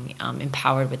being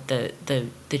empowered with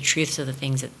the truths of the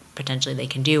things that potentially they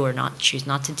can do or choose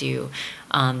not to do,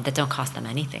 that don't cost them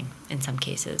anything in some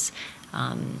cases,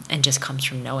 and just comes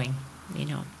from knowing,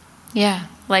 Yeah,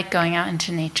 like going out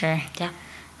into nature. Yeah.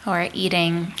 Or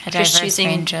eating a diverse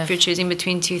range of... If you're choosing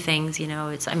between two things,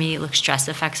 look, stress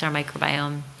affects our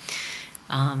microbiome.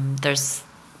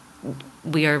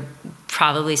 We are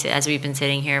probably, as we've been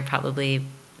sitting here, probably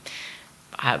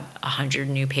 100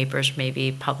 new papers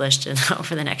maybe published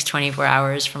over the next 24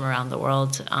 hours from around the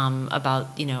world,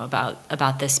 about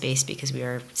this space, because we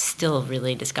are still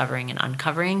really discovering and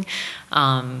uncovering.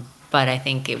 But I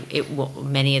think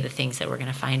many of the things that we're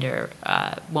going to find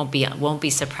won't be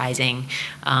surprising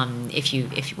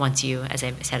once you, as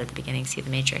I said at the beginning, see the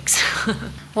matrix.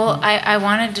 Well, I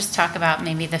want to just talk about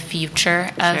maybe the future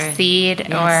of Seed,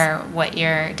 yes, or what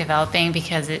you're developing,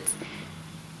 because it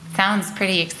sounds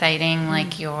pretty exciting.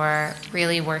 Like you're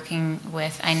really working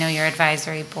with, I know your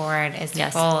advisory board is,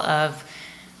 yes, full of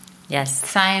Yes.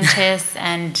 scientists,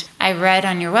 and I read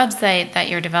on your website that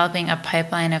you're developing a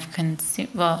pipeline of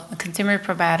consumer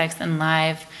probiotics and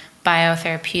live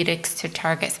biotherapeutics to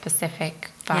target specific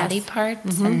body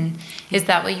parts. And is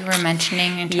that what you were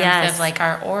mentioning in terms of like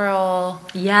our oral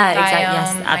biome,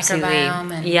 Yes, absolutely.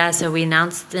 microbiome? So we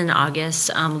announced in August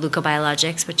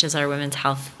Leukobiologics, which is our women's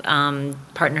health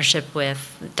partnership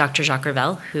with Dr. Jacques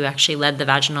Ravel, who actually led the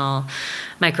vaginal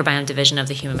microbiome division of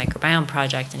the Human Microbiome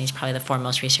Project, and he's probably the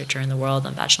foremost researcher in the world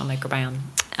on vaginal microbiome.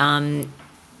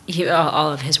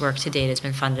 All of his work to date has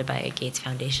been funded by Gates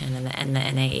Foundation and the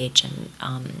NIH,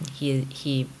 and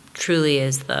he truly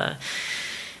is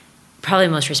probably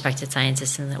most respected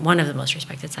scientist one of the most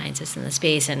respected scientists in the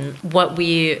space. And what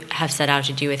we have set out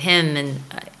to do with him, and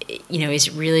is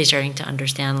really starting to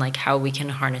understand like how we can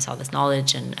harness all this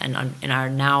knowledge and our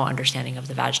now understanding of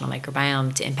the vaginal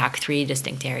microbiome to impact 3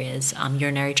 distinct areas: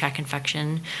 urinary tract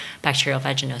infection, bacterial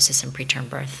vaginosis, and preterm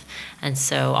birth. And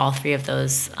so all 3 of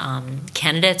those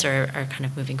candidates are kind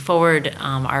of moving forward.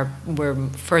 We're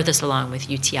furthest along with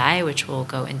UTI, which will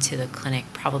go into the clinic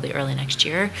probably early next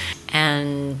year.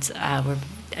 And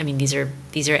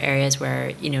these are areas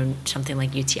where, something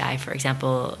like UTI, for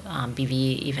example, BV,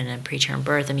 even in preterm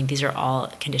birth, these are all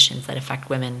conditions that affect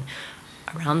women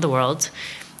around the world.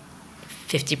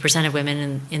 50% of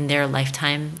women in their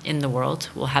lifetime in the world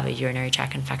will have a urinary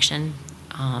tract infection.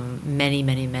 Many,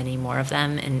 many, many more of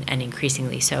them, and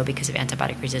increasingly so because of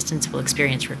antibiotic resistance, will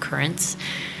experience recurrence.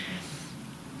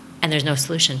 And there's no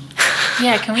solution.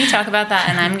 Yeah, can we talk about that?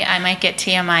 And I might get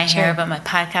TMI here, but my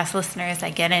podcast listeners,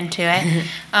 I get into it.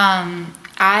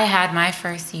 I had my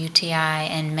first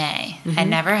UTI in May. I'd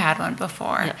never had one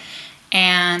before. Yep.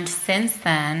 And since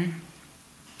then,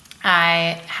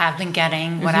 I have been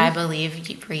getting what I believe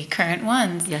recurrent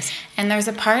ones. Yes. And there's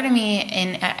a part of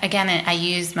me, again, I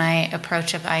use my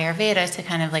approach of Ayurveda to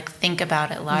kind of like think about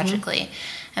it logically.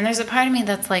 And there's a part of me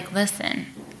that's like, listen,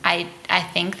 I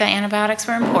think the antibiotics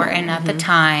were important at the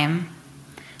time,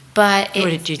 but what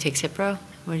did you take? Cipro?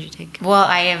 What did you take? Well,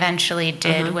 I eventually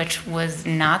did, which was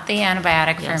not the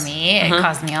antibiotic for me. It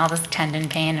caused me all this tendon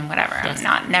pain and whatever. Yes.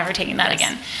 I'm never taking that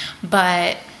again.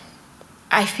 But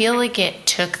I feel like it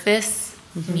took this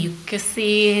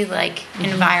mucousy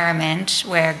environment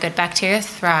where good bacteria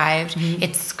thrived.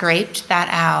 It scraped that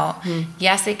out.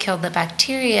 Yes, it killed the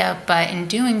bacteria, but in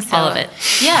doing so, all of it.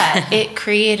 Yeah, it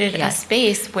created a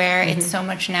space where it's so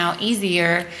much now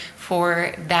easier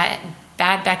for that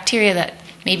bad bacteria that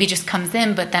maybe just comes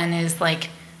in, but then is like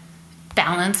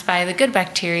balanced by the good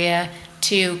bacteria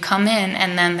to come in,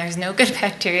 and then there's no good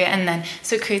bacteria, and then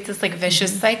so it creates this like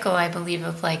vicious cycle, I believe,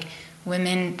 of like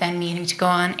women then needing to go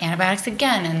on antibiotics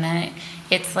again, and then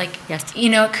it's like,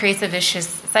 it creates a vicious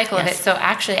cycle of it. So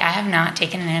actually, I have not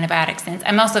taken an antibiotic since.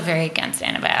 I'm also very against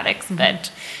antibiotics,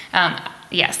 but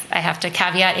yes, I have to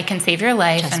caveat, it can save your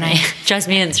life. Trust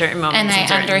me in certain moments.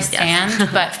 And I understand,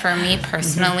 but for me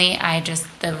personally,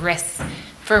 the risks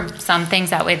for some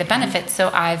things outweigh the benefits. So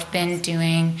I've been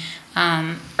doing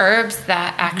herbs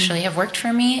that actually have worked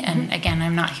for me. And again,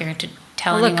 I'm not here to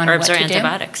tell anyone herbs what are to do.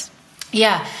 antibiotics.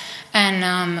 Yeah.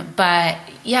 And, but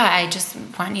yeah, I just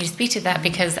want you to speak to that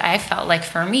because I felt like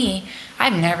for me,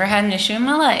 I've never had an issue in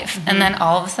my life. And then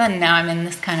all of a sudden now I'm in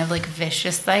this kind of like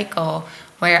vicious cycle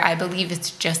where I believe it's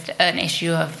just an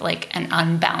issue of like an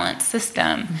unbalanced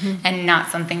system and not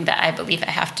something that I believe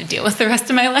I have to deal with the rest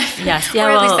of my life. Yes. Yeah,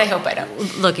 or at least I hope I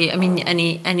don't. Look,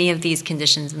 any of these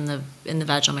conditions in the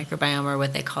vaginal microbiome are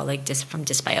what they call like from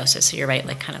dysbiosis. So you're right,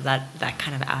 like kind of that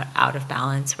kind of out of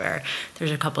balance where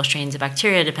there's a couple strains of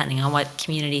bacteria depending on what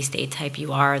community state type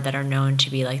you are that are known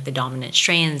to be like the dominant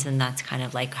strains, and that's kind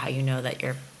of like how you know that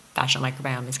your vaginal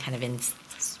microbiome is kind of in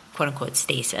quote-unquote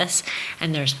stasis,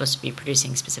 and they're supposed to be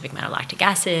producing specific malolactic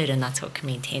acid, and that's what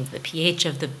maintains the pH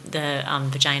of the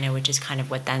vagina, which is kind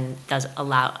of what then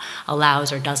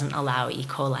allows or doesn't allow E.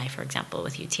 coli, for example,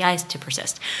 with UTIs to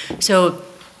persist. So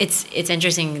it's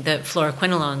interesting, the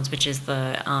fluoroquinolones, which is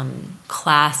the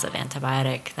class of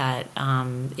antibiotic that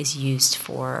is used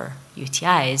for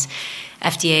UTIs,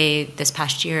 FDA this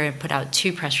past year put out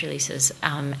 2 press releases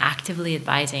actively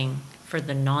advising for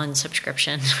the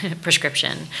non-subscription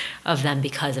prescription of them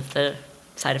because of the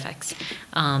side effects,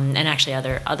 and actually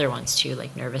other ones too,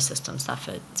 like nervous system stuff.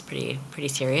 It's pretty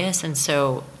serious. And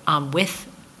so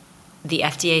with the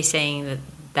FDA saying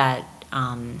that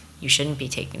you shouldn't be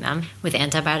taking them, with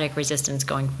antibiotic resistance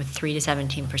going from 3 to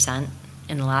 17%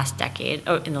 in the last decade,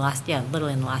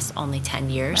 literally in the last only 10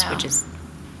 years, which is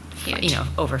huge.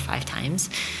 Over 5 times,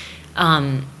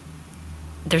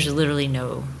 there's literally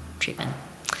no treatment.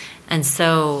 And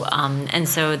so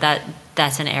that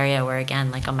that's an area where,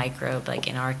 again, like a microbe, like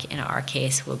in our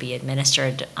case, will be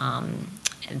administered,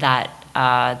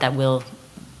 that will,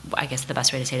 I guess the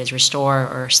best way to say it is, restore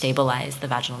or stabilize the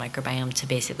vaginal microbiome to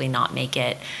basically not make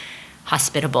it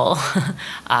hospitable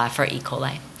for E.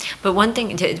 coli. But one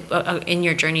thing, in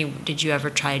your journey, did you ever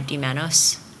try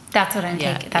D-mannose? That's what I'm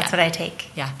taking. That's what I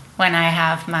take. Yeah. When I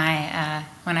have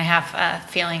when I have a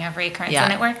feeling of recurrence,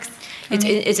 and it works.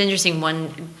 It's interesting.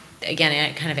 One,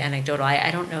 again, kind of anecdotal.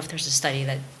 I don't know if there's a study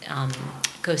that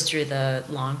goes through the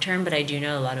long term, but I do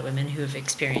know a lot of women who have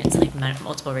experienced like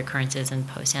multiple recurrences and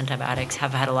post antibiotics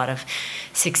have had a lot of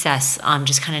success.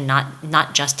 Just kind of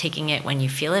not just taking it when you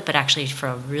feel it, but actually for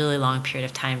a really long period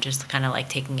of time, just kind of like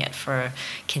taking it for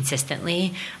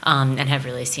consistently, and have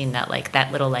really seen that like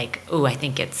that little like, oh, I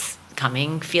think it's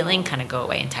coming feeling kind of go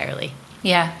away entirely.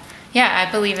 Yeah,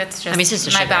 I believe it's just, it's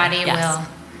just my sugar. body Yes.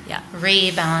 will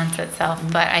rebalance itself.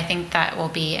 But I think that will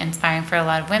be inspiring for a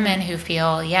lot of women who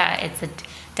feel, it's a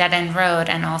dead end road,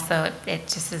 and also it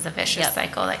just is a vicious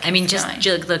cycle that keeps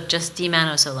going. Just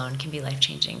D-mannose alone can be life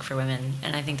changing for women,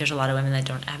 and I think there's a lot of women that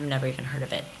have never even heard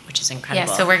of it, which is incredible.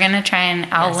 Yeah, so we're gonna try,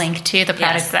 and I'll link to the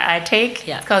products that I take.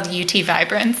 Yeah. It's called UT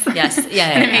Vibrance. Yes,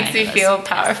 and it makes me feel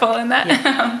powerful in that.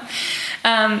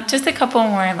 Yeah. Just a couple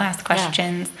more last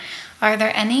questions. Yeah. Are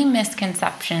there any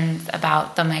misconceptions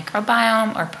about the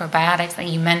microbiome or probiotics?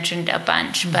 Like you mentioned a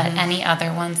bunch, but any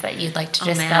other ones that you'd like to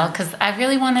dispel? Because I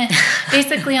really want to,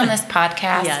 basically on this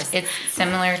podcast, it's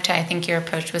similar to, I think, your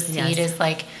approach with Seed is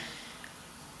like,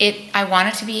 I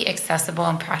want it to be accessible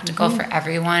and practical for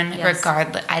everyone,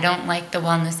 regardless. I don't like the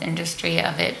wellness industry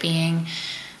of it being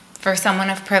for someone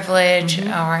of privilege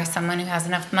or someone who has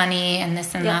enough money and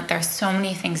this and that. There's so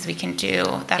many things we can do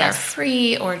that are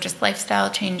free or just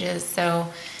lifestyle changes.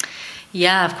 So,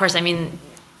 yeah, of course. I mean,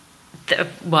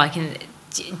 I can.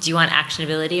 Do you want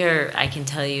actionability, or I can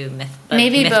tell you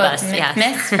maybe myth both. Bust?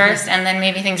 Myths first, and then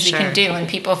maybe things we can do when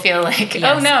people feel like,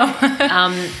 oh no.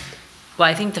 Well,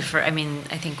 I think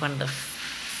I think one of the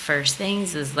first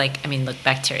things is look,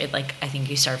 bacteria. Like, I think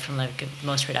you start from like the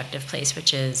most reductive place,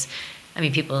 which is,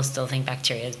 people still think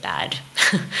bacteria is bad.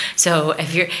 So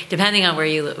if you're, depending on where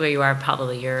you are,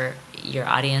 probably your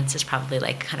audience is probably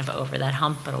like kind of over that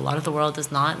hump, but a lot of the world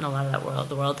is not, and a lot of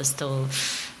the world is still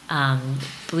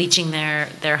bleaching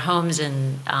their homes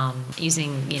and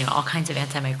using all kinds of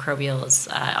antimicrobials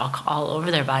all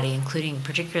over their body, including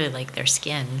particularly like their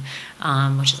skin,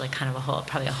 which is like kind of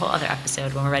probably a whole other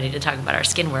episode when we're ready to talk about our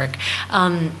skin work.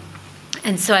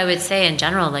 And so I would say in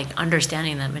general, like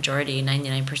understanding that majority,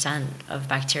 99% of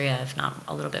bacteria, if not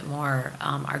a little bit more,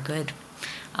 are good,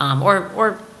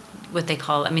 or what they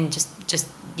call, just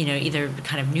either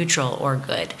kind of neutral or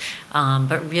good,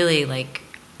 but really like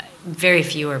very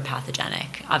few are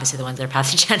pathogenic. Obviously, the ones that are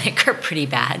pathogenic are pretty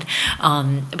bad.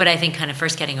 But I think kind of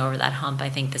first getting over that hump. I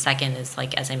think the second is,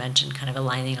 like, as I mentioned, kind of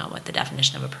aligning on what the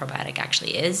definition of a probiotic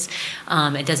actually is.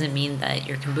 It doesn't mean that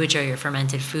your kombucha or your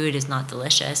fermented food is not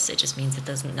delicious. It just means it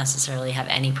doesn't necessarily have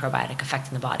any probiotic effect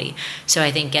in the body. So I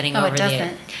think getting over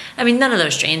none of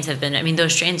those strains have been,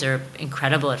 those strains are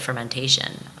incredible at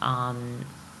fermentation.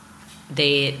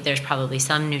 There's probably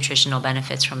some nutritional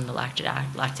benefits from the lactic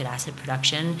acid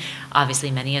production.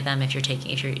 Obviously, many of them, if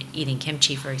you're eating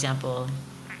kimchi, for example,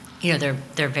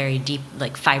 they're very deep,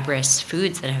 like fibrous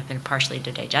foods that have been partially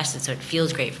digested, so it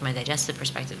feels great from a digestive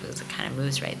perspective because it kind of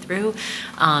moves right through.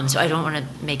 So I don't want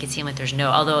to make it seem like there's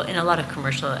although in I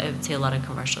would say a lot of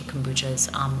commercial kombuchas,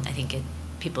 I think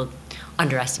people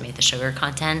underestimate the sugar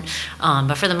content,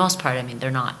 but for the most part,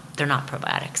 they're not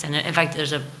probiotics. And in fact,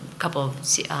 there's a couple of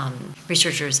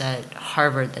researchers at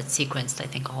Harvard that sequenced, I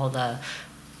think, all the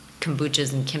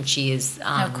kombuchas and kimchis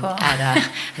at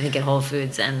I think at Whole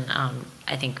Foods, and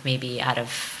I think maybe out of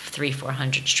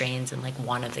 300-400 strains, and like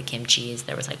one of the kimchis,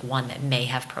 there was like one that may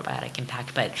have probiotic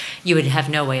impact, but you would have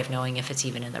no way of knowing if it's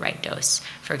even in the right dose,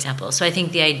 for example. So I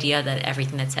think the idea that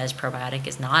everything that says probiotic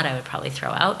is not, I would probably throw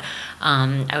out.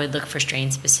 I would look for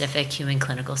strain-specific human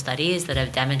clinical studies that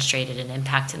have demonstrated an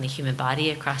impact in the human body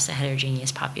across a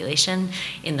heterogeneous population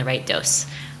in the right dose.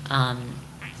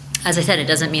 As I said, it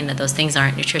doesn't mean that those things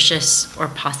aren't nutritious or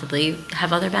possibly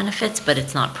have other benefits, but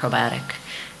it's not probiotic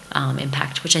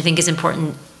impact, which I think is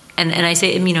important. And I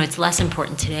say, it's less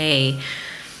important today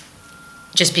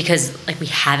just because like we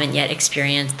haven't yet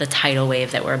experienced the tidal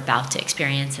wave that we're about to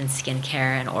experience in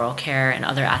skincare and oral care and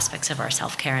other aspects of our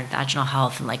self-care and vaginal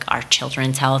health and like our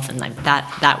children's health, and like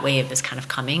that wave is kind of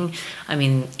coming.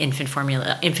 Infant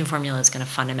formula is going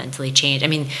to fundamentally change.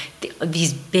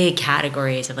 These big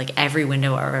categories of like every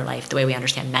window of our life, the way we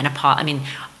understand menopause,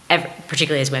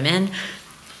 particularly as women,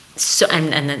 So,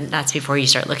 and then that's before you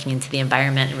start looking into the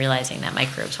environment and realizing that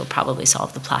microbes will probably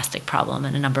solve the plastic problem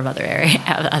and a number of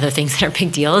other things that are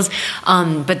big deals.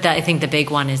 But I think the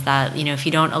big one is that, if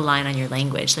you don't align on your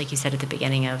language, like you said at the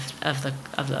beginning of the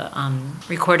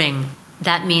recording,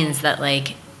 that means that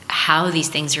like how these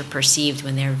things are perceived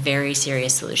when they're very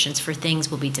serious solutions for things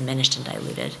will be diminished and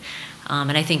diluted.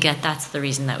 And I think that's the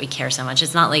reason that we care so much.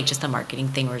 It's not like just a marketing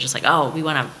thing. We're just like, oh, we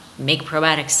want to make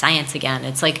probiotics science again.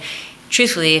 It's like,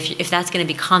 truthfully, if that's going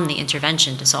to become the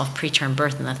intervention to solve preterm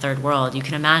birth in the third world, you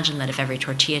can imagine that if every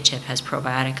tortilla chip has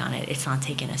probiotic on it, it's not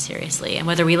taken as seriously. And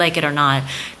whether we like it or not,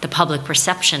 the public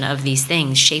perception of these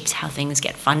things shapes how things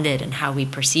get funded and how we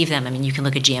perceive them. I mean, you can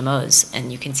look at GMOs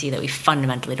and you can see that we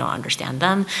fundamentally don't understand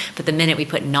them. But the minute we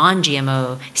put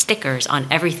non-GMO stickers on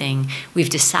everything, we've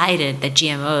decided that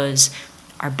GMOs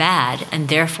are bad, and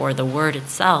therefore the word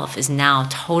itself is now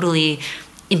totally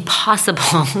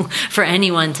impossible for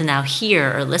anyone to now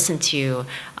hear or listen to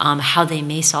how they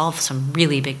may solve some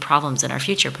really big problems in our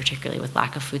future, particularly with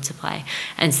lack of food supply.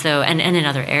 And so, and in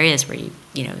other areas where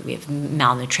we have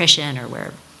malnutrition, or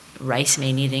where rice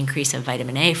may need an increase of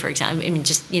vitamin A, for example. I mean,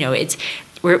 just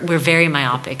we're very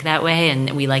myopic that way,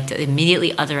 and we like to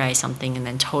immediately otherize something and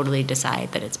then totally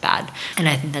decide that it's bad. And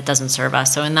I think that doesn't serve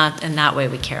us. So in that way,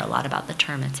 we care a lot about the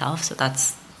term itself. So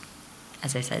that's,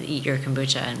 as I said, eat your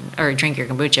kombucha or drink your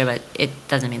kombucha, but it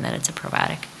doesn't mean that it's a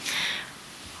probiotic.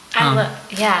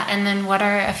 And then what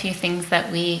are a few things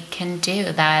that we can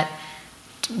do that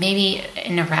maybe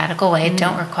in a radical way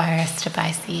don't require us to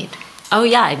buy seed? Oh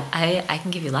yeah, I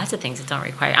can give you lots of things that don't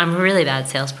require. I'm a really bad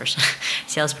salesperson,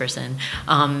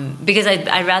 because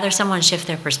I'd rather someone shift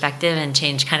their perspective and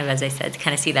change, kind of, as I said,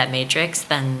 kind of see that matrix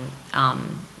than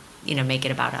make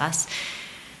it about us.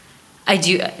 I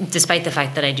do, despite the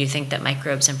fact that I do think that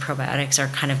microbes and probiotics are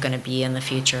kind of going to be in the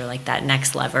future like that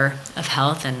next lever of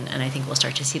health, and I think we'll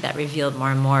start to see that revealed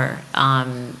more and more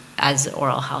as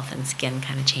oral health and skin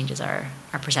kind of changes our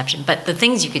perception. But the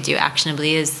things you could do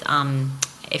actionably is,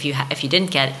 if you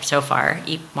didn't get it so far,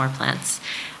 eat more plants.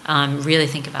 Really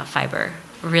think about fiber.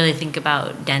 Really think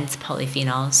about dense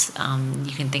polyphenols.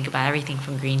 You can think about everything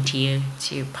from green tea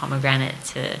to pomegranate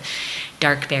to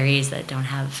dark berries that don't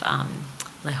have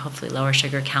hopefully lower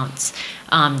sugar counts.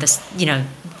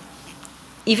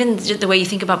 Even the way you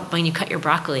think about when you cut your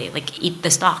broccoli, like eat the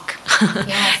stalk.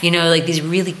 Yes. Like these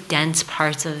really dense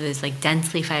parts of this, like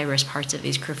densely fibrous parts of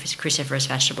these cruciferous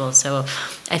vegetables. So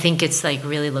I think it's like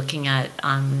really looking at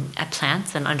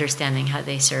plants and understanding how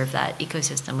they serve that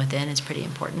ecosystem within is pretty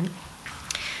important.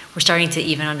 We're starting to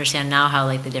even understand now how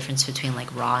like the difference between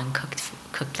like raw and cooked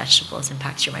vegetables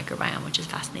impacts your microbiome, which is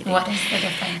fascinating. What is the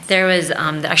difference? There was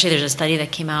there's a study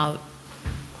that came out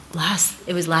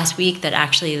last week that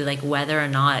actually like whether or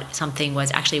not something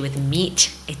was actually with meat,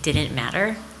 it didn't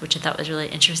matter, which I thought was really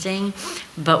interesting.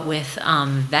 But with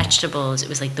vegetables, it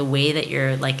was like the way that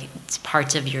your like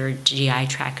parts of your GI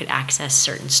tract could access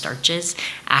certain starches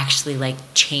actually like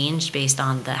changed based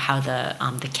on how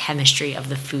the chemistry of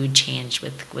the food changed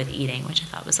with eating, which I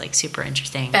thought was like super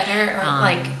interesting. Better or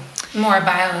like more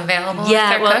bioavailable?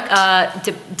 Yeah, if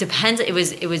they're cooked? Depends. It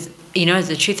was.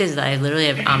 The truth is that I literally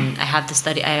have. I have the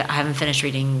study. I haven't finished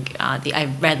reading.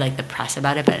 I read like the press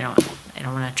about it, but I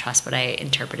don't want to trust what I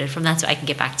interpreted from that. So I can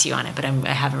get back to you on it. But I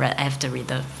haven't read. I have to read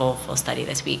the full study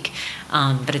this week.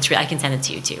 But it's. I can send it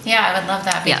to you too. Yeah, I would love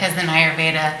that because in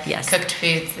Ayurveda, cooked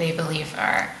foods they believe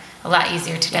are a lot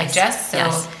easier to digest. So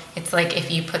it's like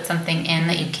if you put something in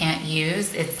that you can't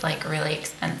use, it's like really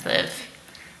expensive.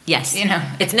 Yes,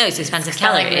 it's expensive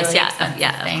calories. Really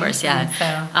of course, yeah. So,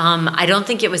 I don't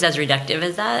think it was as reductive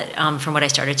as that from what I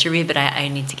started to read, but I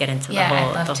need to get into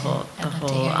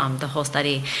the whole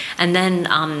study. And then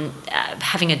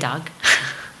having a dog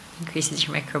increases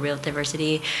your microbial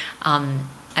diversity.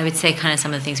 I would say kind of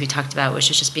some of the things we talked about,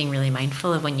 which is just being really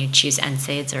mindful of when you choose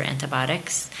NSAIDs or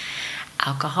antibiotics.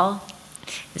 Alcohol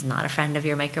is not a friend of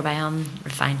your microbiome.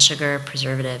 Refined sugar,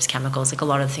 preservatives, chemicals, like a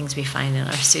lot of the things we find in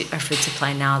our food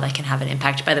supply now that can have an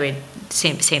impact. By the way,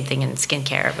 same thing in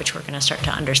skincare, which we're going to start to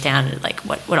understand, like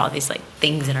what all these like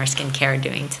things in our skincare are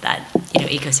doing to that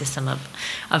ecosystem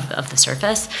of the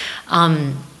surface.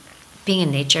 Being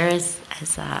in nature is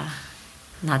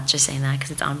not just saying that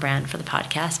because it's on brand for the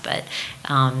podcast, but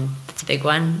it's a big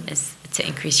one. It's to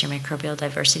increase your microbial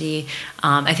diversity.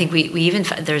 I think we even,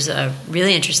 there's a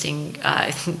really interesting,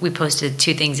 we posted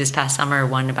 2 things this past summer,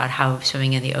 one about how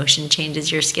swimming in the ocean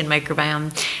changes your skin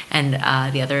microbiome, and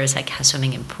the other is like how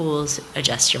swimming in pools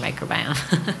adjusts your microbiome,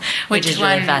 which is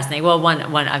really fascinating. Well, one,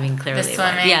 I mean, clearly, the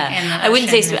swimming in the I wouldn't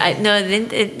say,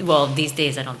 ocean. well, these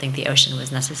days I don't think the ocean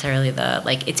was necessarily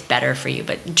it's better for you,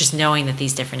 but just knowing that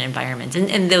these different environments,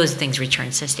 and those things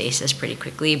return to stasis pretty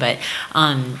quickly, but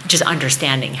just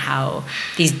understanding how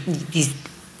these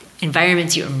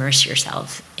environments you immerse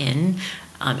yourself in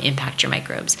impact your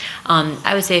microbes.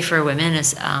 I would say for women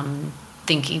is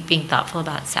being thoughtful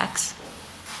about sex.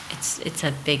 It's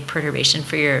a big perturbation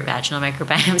for your vaginal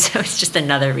microbiome, so it's just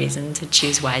another reason to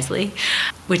choose wisely,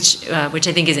 which I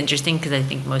think is interesting, because I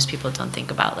think most people don't think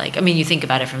about, you think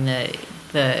about it from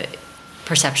the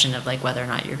perception of whether or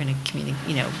not you're going to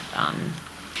communicate,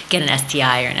 get an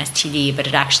STI or an STD, but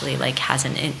it actually has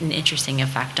an interesting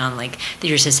effect on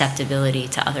your susceptibility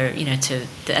to other,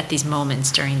 at these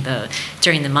moments during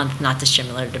the month, not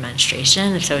dissimilar to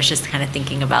menstruation. So it's just kind of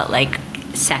thinking about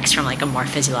sex from a more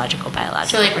physiological,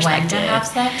 biological perspective. When to have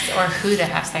sex or who to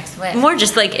have sex with? More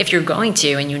just if you're going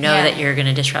to, and that you're going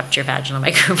to disrupt your vaginal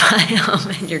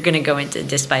microbiome and you're going to go into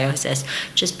dysbiosis,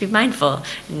 just be mindful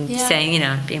and saying,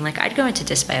 being I'd go into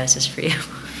dysbiosis for you.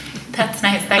 That's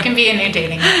nice. That can be a new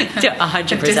dating app.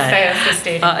 100%. Dysbiosis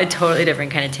dating. A totally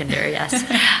different kind of Tinder, yes.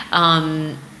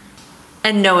 And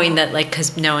knowing that,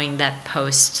 because knowing that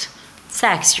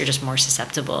post-sex, you're just more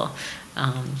susceptible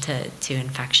to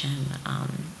infection.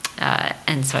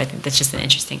 And so I think that's just an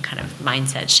interesting kind of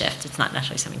mindset shift. It's not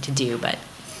necessarily something to do, but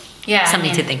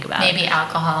something to think about. Maybe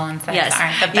alcohol and sex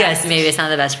aren't the best. Yes, maybe it's not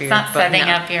the best for your... It's not setting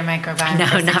up your microbiome No,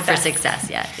 for success. not for success.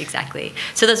 Yeah, exactly.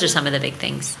 So those are some of the big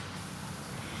things.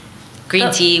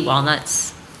 Green tea,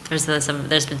 walnuts. There's been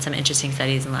some interesting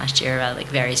studies in the last year about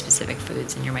very specific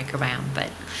foods in your microbiome,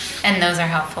 and those are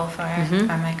helpful for our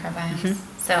microbiomes.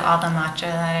 Mm-hmm. So all the matcha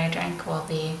that I drank will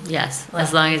be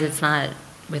as long as it's not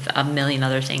with a million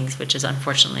other things, which is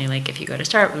unfortunately if you go to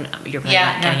start, you're probably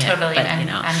not getting totally. It, but,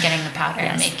 I'm getting the powder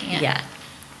and making it. Yeah.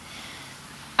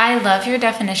 I love your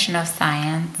definition of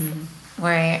science,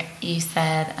 where you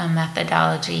said a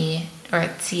methodology, or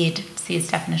C's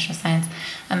definition of science,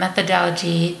 a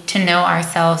methodology to know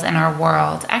ourselves and our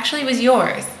world. Actually, it was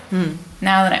yours.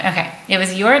 It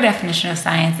was your definition of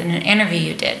science in an interview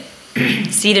you did.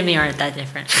 C to me aren't that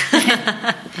different.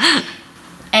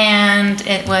 And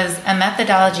it was a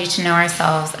methodology to know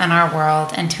ourselves and our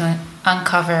world, and to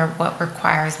uncover what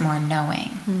requires more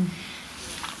knowing.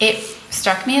 It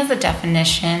struck me as a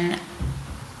definition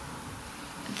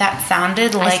that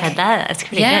sounded I said that. That's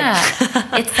pretty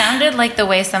good. It sounded like the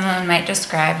way someone might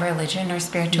describe religion or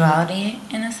spirituality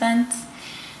in a sense.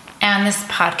 And this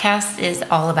podcast is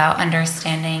all about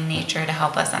understanding nature to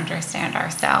help us understand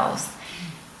ourselves.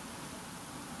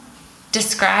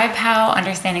 Describe how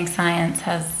understanding science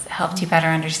has helped you better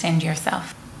understand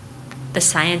yourself. The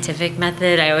scientific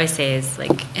method, I always say, is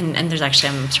and there's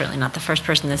actually, I'm certainly not the first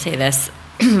person to say this,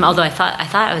 although I thought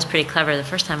I was pretty clever the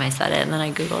first time I said it, and then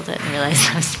I Googled it and realized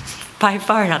I was by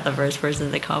far not the first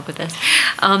person to come up with this.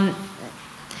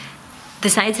 The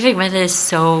scientific method is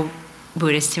so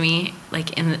Buddhist to me,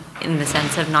 in the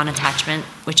sense of non-attachment,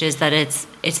 which is that it's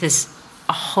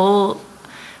a whole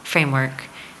framework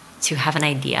to have an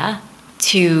idea,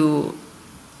 to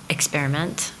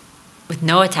experiment with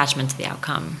no attachment to the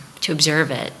outcome, to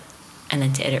observe it, and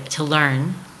then to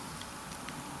learn,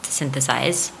 to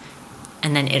synthesize,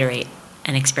 and then iterate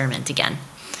and experiment again.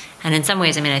 And in some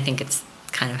ways, I think it's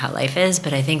kind of how life is,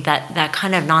 but I think that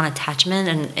kind of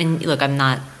non-attachment, and look, I'm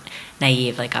not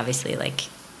naive, obviously,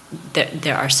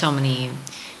 there are so many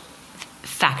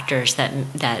factors that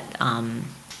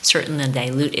certainly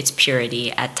dilute its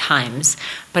purity at times,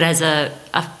 but as a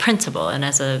principle and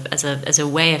as a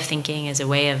way of thinking, as a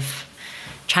way of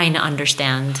trying to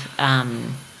understand,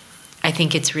 I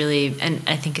think it's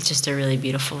just a really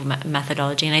beautiful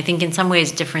methodology, and I think in some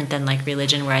ways different than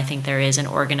religion, where I think there is an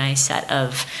organized set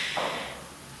of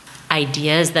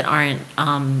ideas that aren't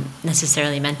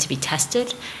necessarily meant to be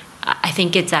tested. I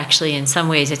think it's actually, in some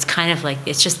ways, it's kind of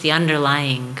it's just the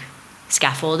underlying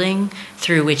scaffolding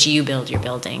through which you build your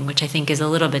building, which I think is a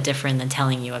little bit different than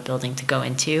telling you what building to go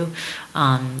into.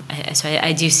 So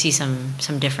I do see some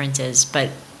differences,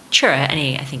 but sure,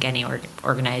 I think any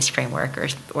organized framework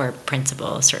or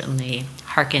principle certainly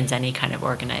harkens any kind of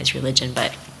organized religion,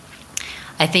 but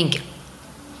I think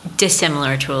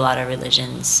dissimilar to a lot of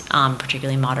religions,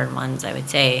 particularly modern ones, I would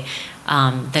say,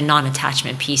 the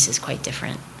non-attachment piece is quite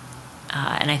different.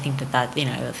 And I think that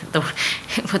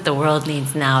what the world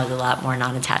needs now is a lot more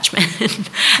non-attachment.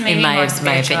 Maybe in my more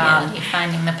opinion,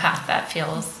 finding the path that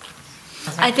feels.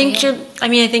 I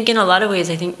think in a lot of ways,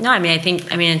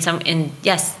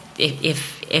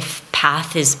 if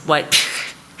path is what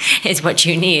is what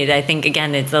you need, I think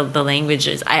again it's the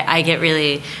languages. I get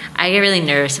really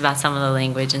nervous about some of the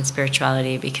language in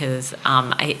spirituality because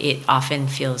it often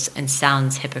feels and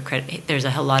sounds hypocritical. There's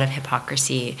a lot of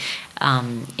hypocrisy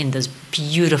in those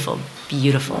beautiful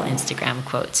Instagram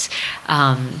quotes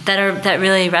that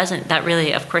really resonate. That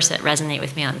really, of course, that resonate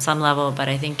with me on some level. But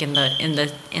I think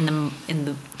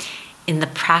in the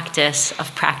practice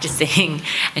of practicing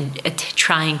and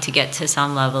trying to get to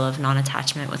some level of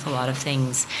non-attachment with a lot of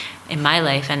things in my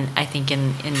life, and I think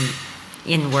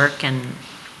in work and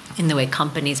in the way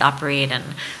companies operate, and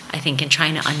I think in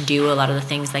trying to undo a lot of the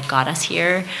things that got us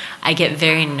here, I get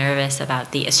very nervous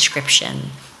about the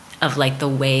ascription of like the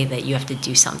way that you have to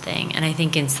do something. And I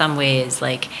think in some ways,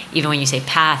 like even when you say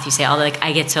path, you say all like,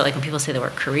 I get so like when people say the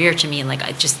word career to me, and like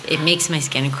it makes my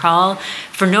skin crawl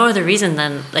for no other reason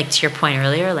than like to your point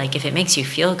earlier, like if it makes you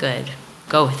feel good,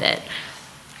 go with it.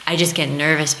 I just get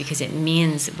nervous because it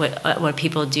means what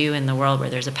people do in the world where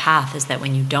there's a path is that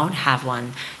when you don't have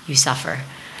one, you suffer.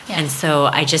 Yes. And so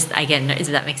I get. Does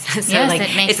that make sense? Yes, so like,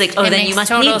 it makes. It's like, then you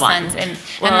must need one. And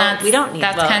we don't need.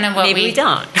 That's kind of what maybe we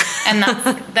don't. And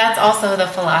that's also the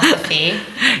philosophy.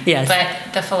 Yes.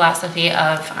 But the philosophy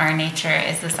of our nature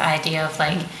is this idea of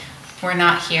like, we're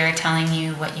not here telling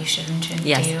you what you should and shouldn't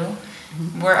do.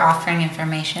 Mm-hmm. We're offering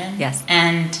information. Yes.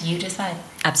 And you decide.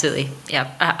 Absolutely. Yeah.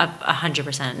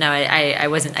 100%. No, I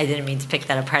wasn't. I didn't mean to pick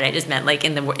that apart. I just meant like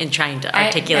in trying to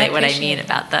articulate what I mean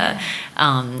about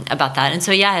about that. And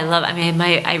so yeah, I love. I mean,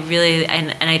 I really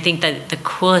and I think that the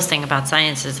coolest thing about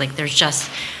science is like there's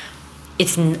just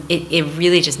it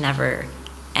really just never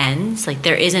ends. Like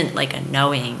there isn't like a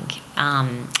knowing.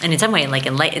 And in some way, like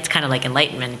it's kind of like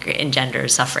enlightenment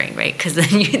engenders suffering, right? Because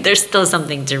then there's still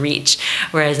something to reach.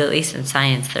 Whereas at least in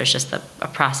science, there's just a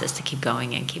process to keep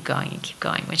going and keep going and keep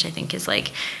going, which I think is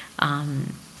like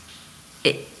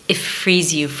it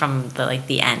frees you from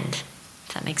the end.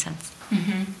 Does that make sense?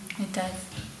 Mm-hmm. It does.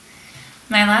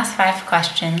 My last 5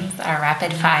 questions are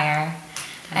rapid fire,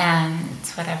 and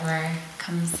it's whatever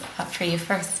comes up for you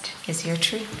first is your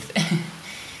truth.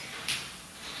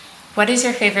 What is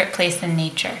your favorite place in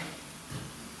nature?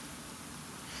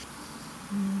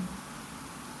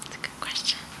 That's a good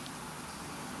question.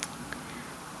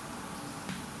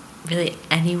 Really,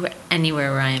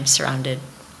 anywhere where I am surrounded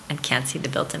and can't see the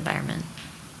built environment.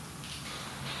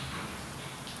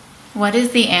 What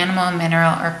is the animal,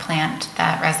 mineral, or plant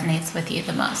that resonates with you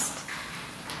the most?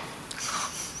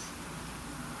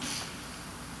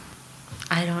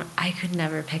 I could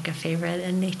never pick a favorite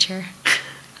in nature.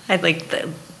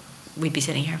 We'd be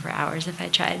sitting here for hours if I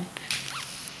tried.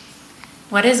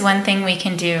 What is one thing we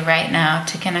can do right now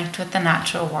to connect with the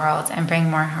natural world and bring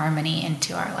more harmony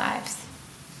into our lives?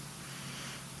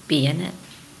 Be in it.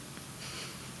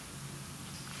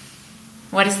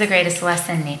 What is the greatest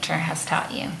lesson nature has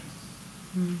taught you?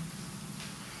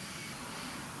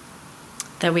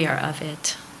 That we are of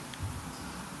it.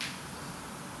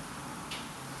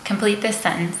 Complete this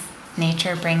sentence.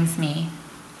 Nature brings me.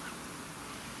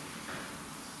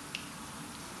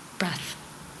 Breath.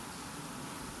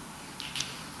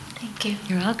 Thank you.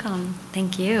 You're welcome.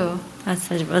 Thank you.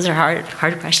 Those are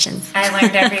hard questions. I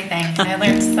learned everything. I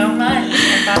learned so much.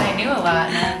 I thought I knew a lot,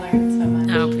 and I learned so much.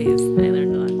 Oh, please. I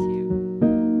learned a lot too.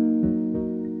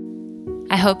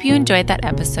 I hope you enjoyed that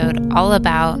episode all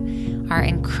about our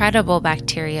incredible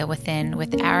bacteria within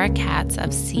with Arachats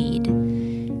of Seed.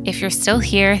 If you're still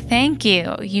here, thank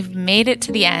you. You've made it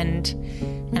to the end.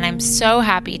 And I'm so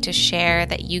happy to share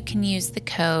that you can use the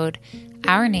code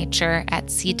OurNature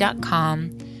at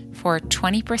seed.com for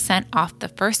 20% off the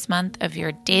first month of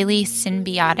your daily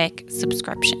symbiotic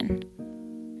subscription.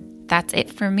 That's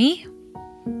it for me.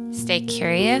 Stay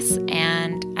curious,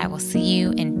 and I will see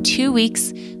you in 2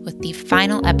 weeks with the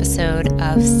final episode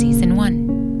of Season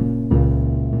 1.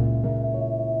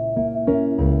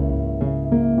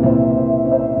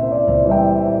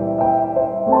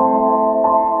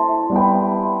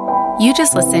 You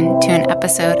just listened to an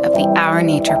episode of the Our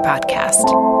Nature podcast.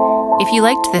 If you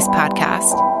liked this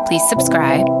podcast, please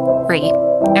subscribe, rate,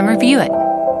 and review it.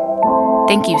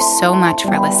 Thank you so much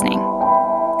for listening.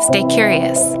 Stay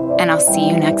curious, and I'll see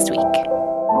you next week.